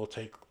he will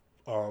take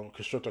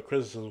constructive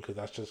criticism because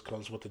that just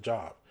comes with the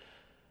job.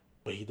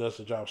 But he does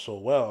the job so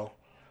well.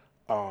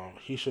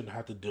 He shouldn't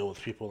have to deal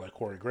with people like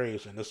Corey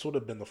Graves, and this would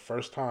have been the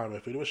first time,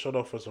 if he was showed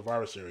up for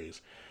Survivor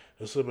Series,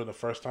 this would have been the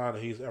first time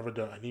that he's ever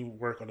done any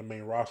work on the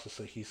main roster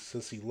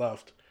since he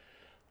left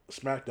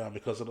SmackDown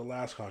because of the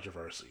last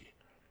controversy.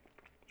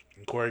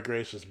 And Corey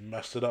Graves just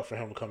messed it up for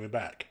him coming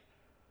back.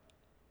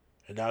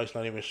 And now he's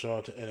not even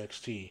showing to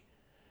NXT.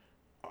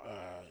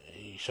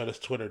 He shut his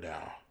Twitter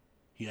down.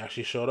 He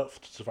actually showed up for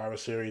the Survivor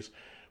Series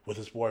with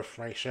his boy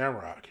Frank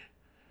Shamrock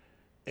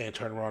and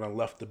turned around and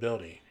left the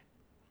building.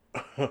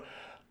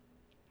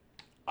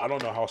 I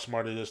don't know how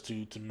smart it is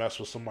to mess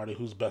with somebody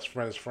whose best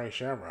friend is Frank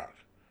Shamrock.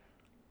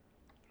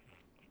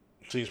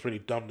 Seems pretty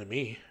dumb to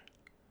me.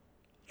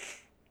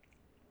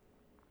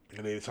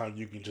 And anytime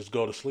you can just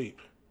go to sleep.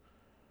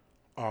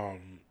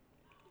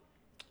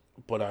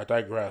 But I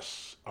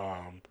digress.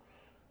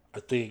 I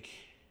think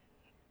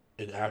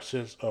in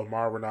absence of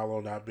Mauro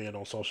Ranallo not being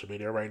on social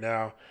media right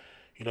now,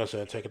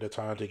 taking the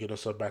time to get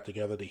himself back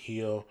together to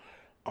heal.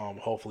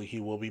 Hopefully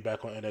he will be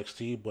back on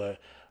NXT, but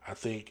I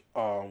think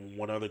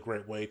one other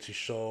great way to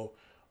show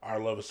our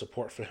love and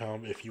support for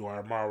him, if you are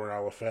a Mauro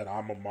Ranallo fan,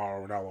 I'm a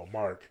Mauro Ranallo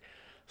mark,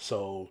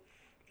 so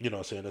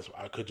this,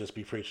 I could just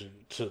be preaching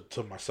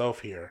to myself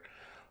here,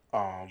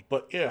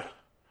 but yeah,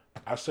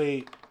 I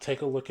say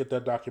take a look at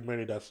that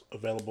documentary that's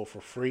available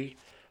for free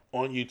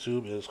on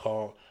YouTube. It is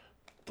called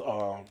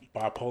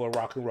Bipolar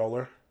Rock and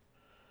Roller.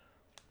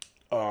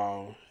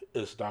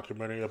 It's a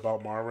documentary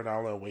about Mauro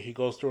Ranallo and what he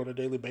goes through on a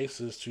daily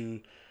basis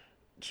to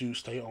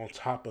stay on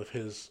top of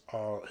his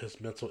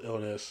mental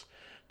illness,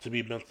 to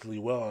be mentally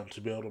well, and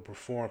to be able to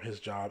perform his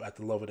job at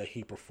the level that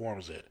he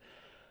performs it.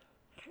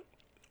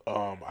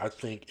 I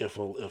think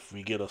if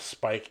we get a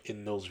spike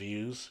in those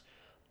views,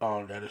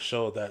 that it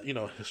shows that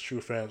his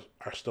true fans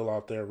are still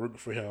out there rooting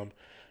for him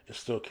and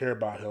still care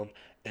about him,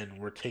 and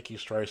we're taking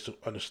strides to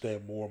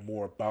understand more and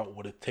more about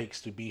what it takes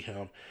to be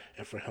him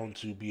and for him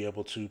to be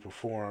able to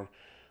perform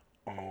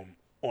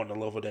on the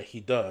level that he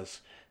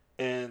does.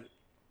 And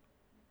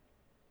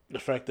the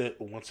fact that,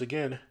 once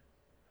again,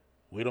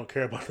 we don't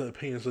care about the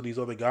opinions of these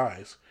other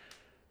guys,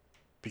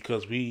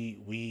 because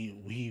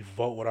we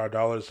vote with our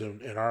dollars,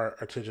 and our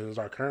attention is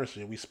our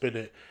currency, and we spend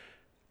it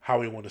how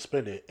we want to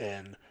spend it.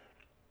 And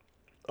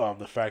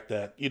the fact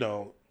that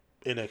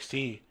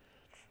NXT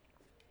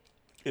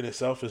in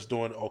itself is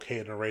doing okay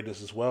in the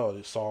ratings as well.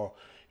 It saw,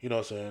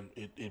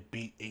 it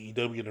beat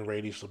AEW in the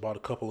ratings about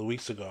a couple of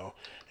weeks ago,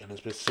 and it's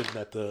been sitting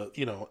at the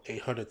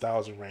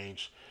 800,000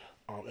 range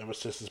ever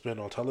since it's been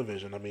on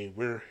television. I mean,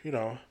 we're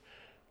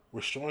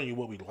showing you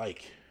what we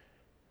like,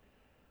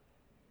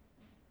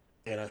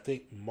 and I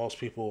think most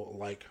people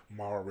like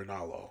Mauro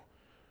Ranallo.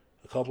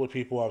 A couple of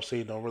people I've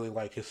seen don't really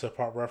like his hip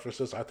hop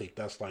references. I think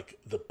that's like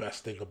the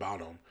best thing about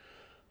him.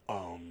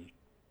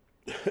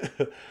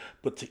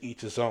 But to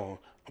each his own.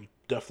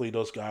 Definitely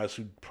those guys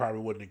who probably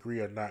wouldn't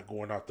agree are not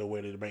going out their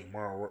way to make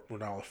Mauro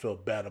Ranallo feel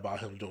bad about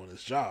him doing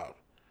his job.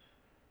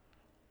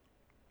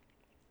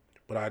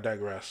 But I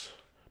digress.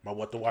 My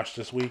what to watch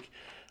this week: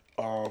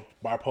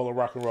 Bipolar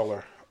Rock and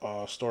Roller,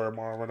 story of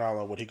Mauro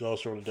Ranallo, what he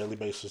goes through on a daily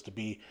basis to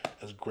be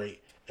as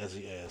great as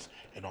he is.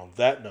 And on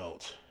that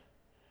note,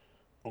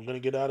 I'm gonna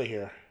get out of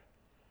here.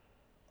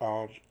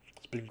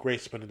 It's been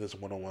great spending this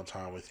one-on-one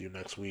time with you.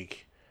 Next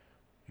week,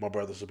 my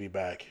brothers will be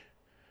back.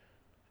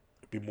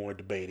 Be more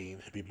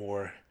debating, be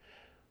more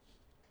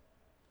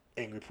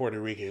angry Puerto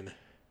Rican,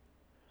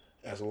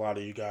 as a lot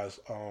of you guys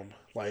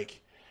like.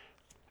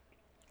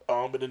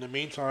 But in the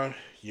meantime,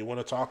 you want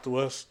to talk to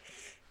us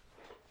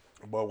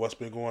about what's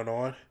been going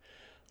on,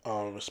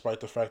 despite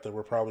the fact that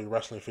we're probably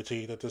wrestling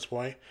fatigued at this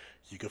point,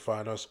 you can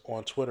find us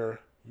on Twitter,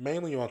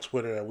 mainly on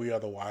Twitter at We Are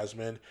The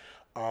Wisemen.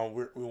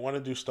 We want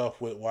to do stuff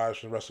with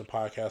Wiseman Wrestling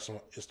Podcast on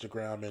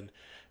Instagram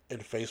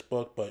and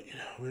Facebook, but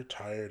we're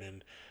tired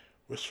and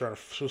we're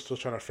still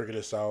trying to figure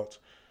this out.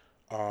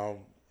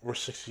 We're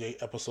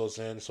 68 episodes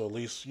in, so at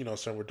least,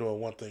 saying we're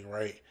doing one thing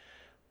right.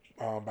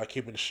 by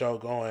keeping the show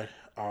going.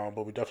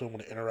 But we definitely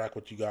want to interact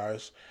with you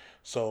guys.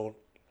 So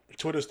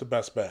Twitter's the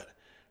best bet.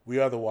 We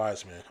are the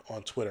Wise Men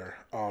on Twitter.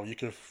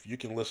 You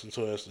can listen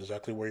to us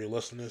exactly where you're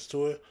listening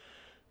to it.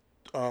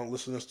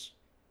 Listen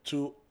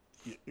to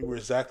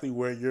exactly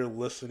where you're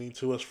listening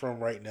to us from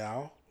right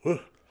now.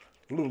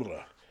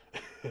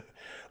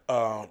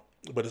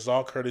 But it's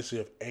all courtesy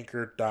of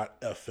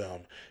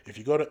Anchor.fm. If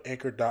you go to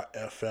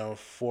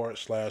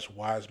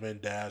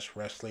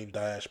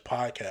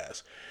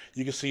Anchor.fm/Wiseman-Wrestling-Podcast,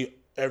 you can see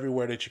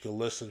everywhere that you can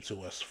listen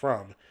to us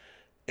from.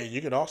 And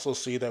you can also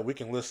see that we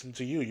can listen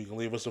to you. You can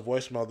leave us a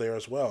voicemail there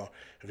as well.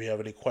 If you have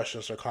any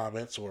questions or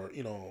comments or,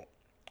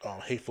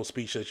 hateful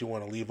speech that you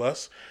want to leave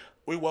us,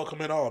 we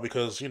welcome it all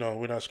because,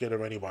 we're not scared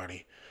of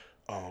anybody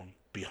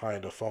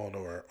behind a phone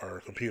or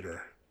a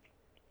computer.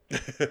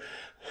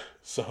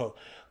 So,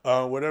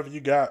 whatever you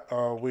got,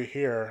 we're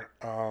here.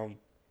 And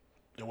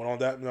on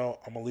that note,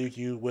 I'm going to leave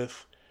you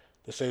with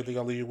the same thing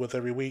I leave you with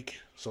every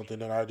week. Something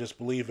that I just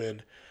believe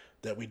in,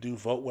 that we do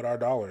vote with our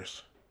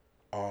dollars.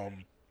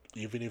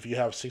 Even if you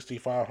have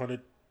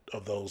 6,500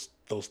 of those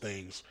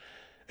things,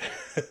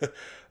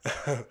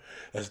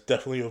 that's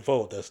definitely a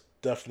vote. That's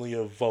definitely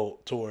a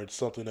vote towards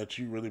something that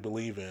you really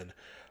believe in.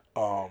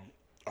 Our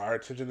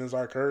attention is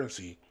our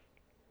currency.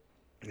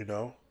 It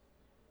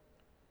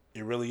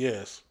really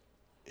is.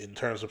 In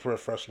terms of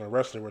professional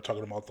wrestling, we're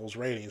talking about those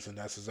ratings, and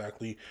that's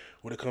exactly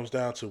what it comes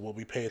down to, what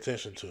we pay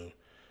attention to.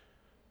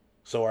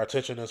 So our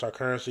attention is our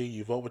currency.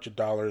 You vote with your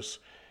dollars,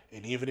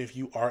 and even if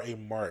you are a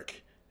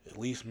mark, at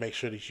least make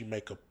sure that you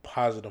make a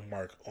positive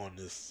mark on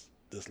this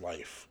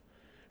life.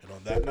 And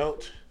on that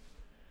note,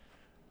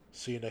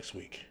 see you next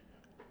week.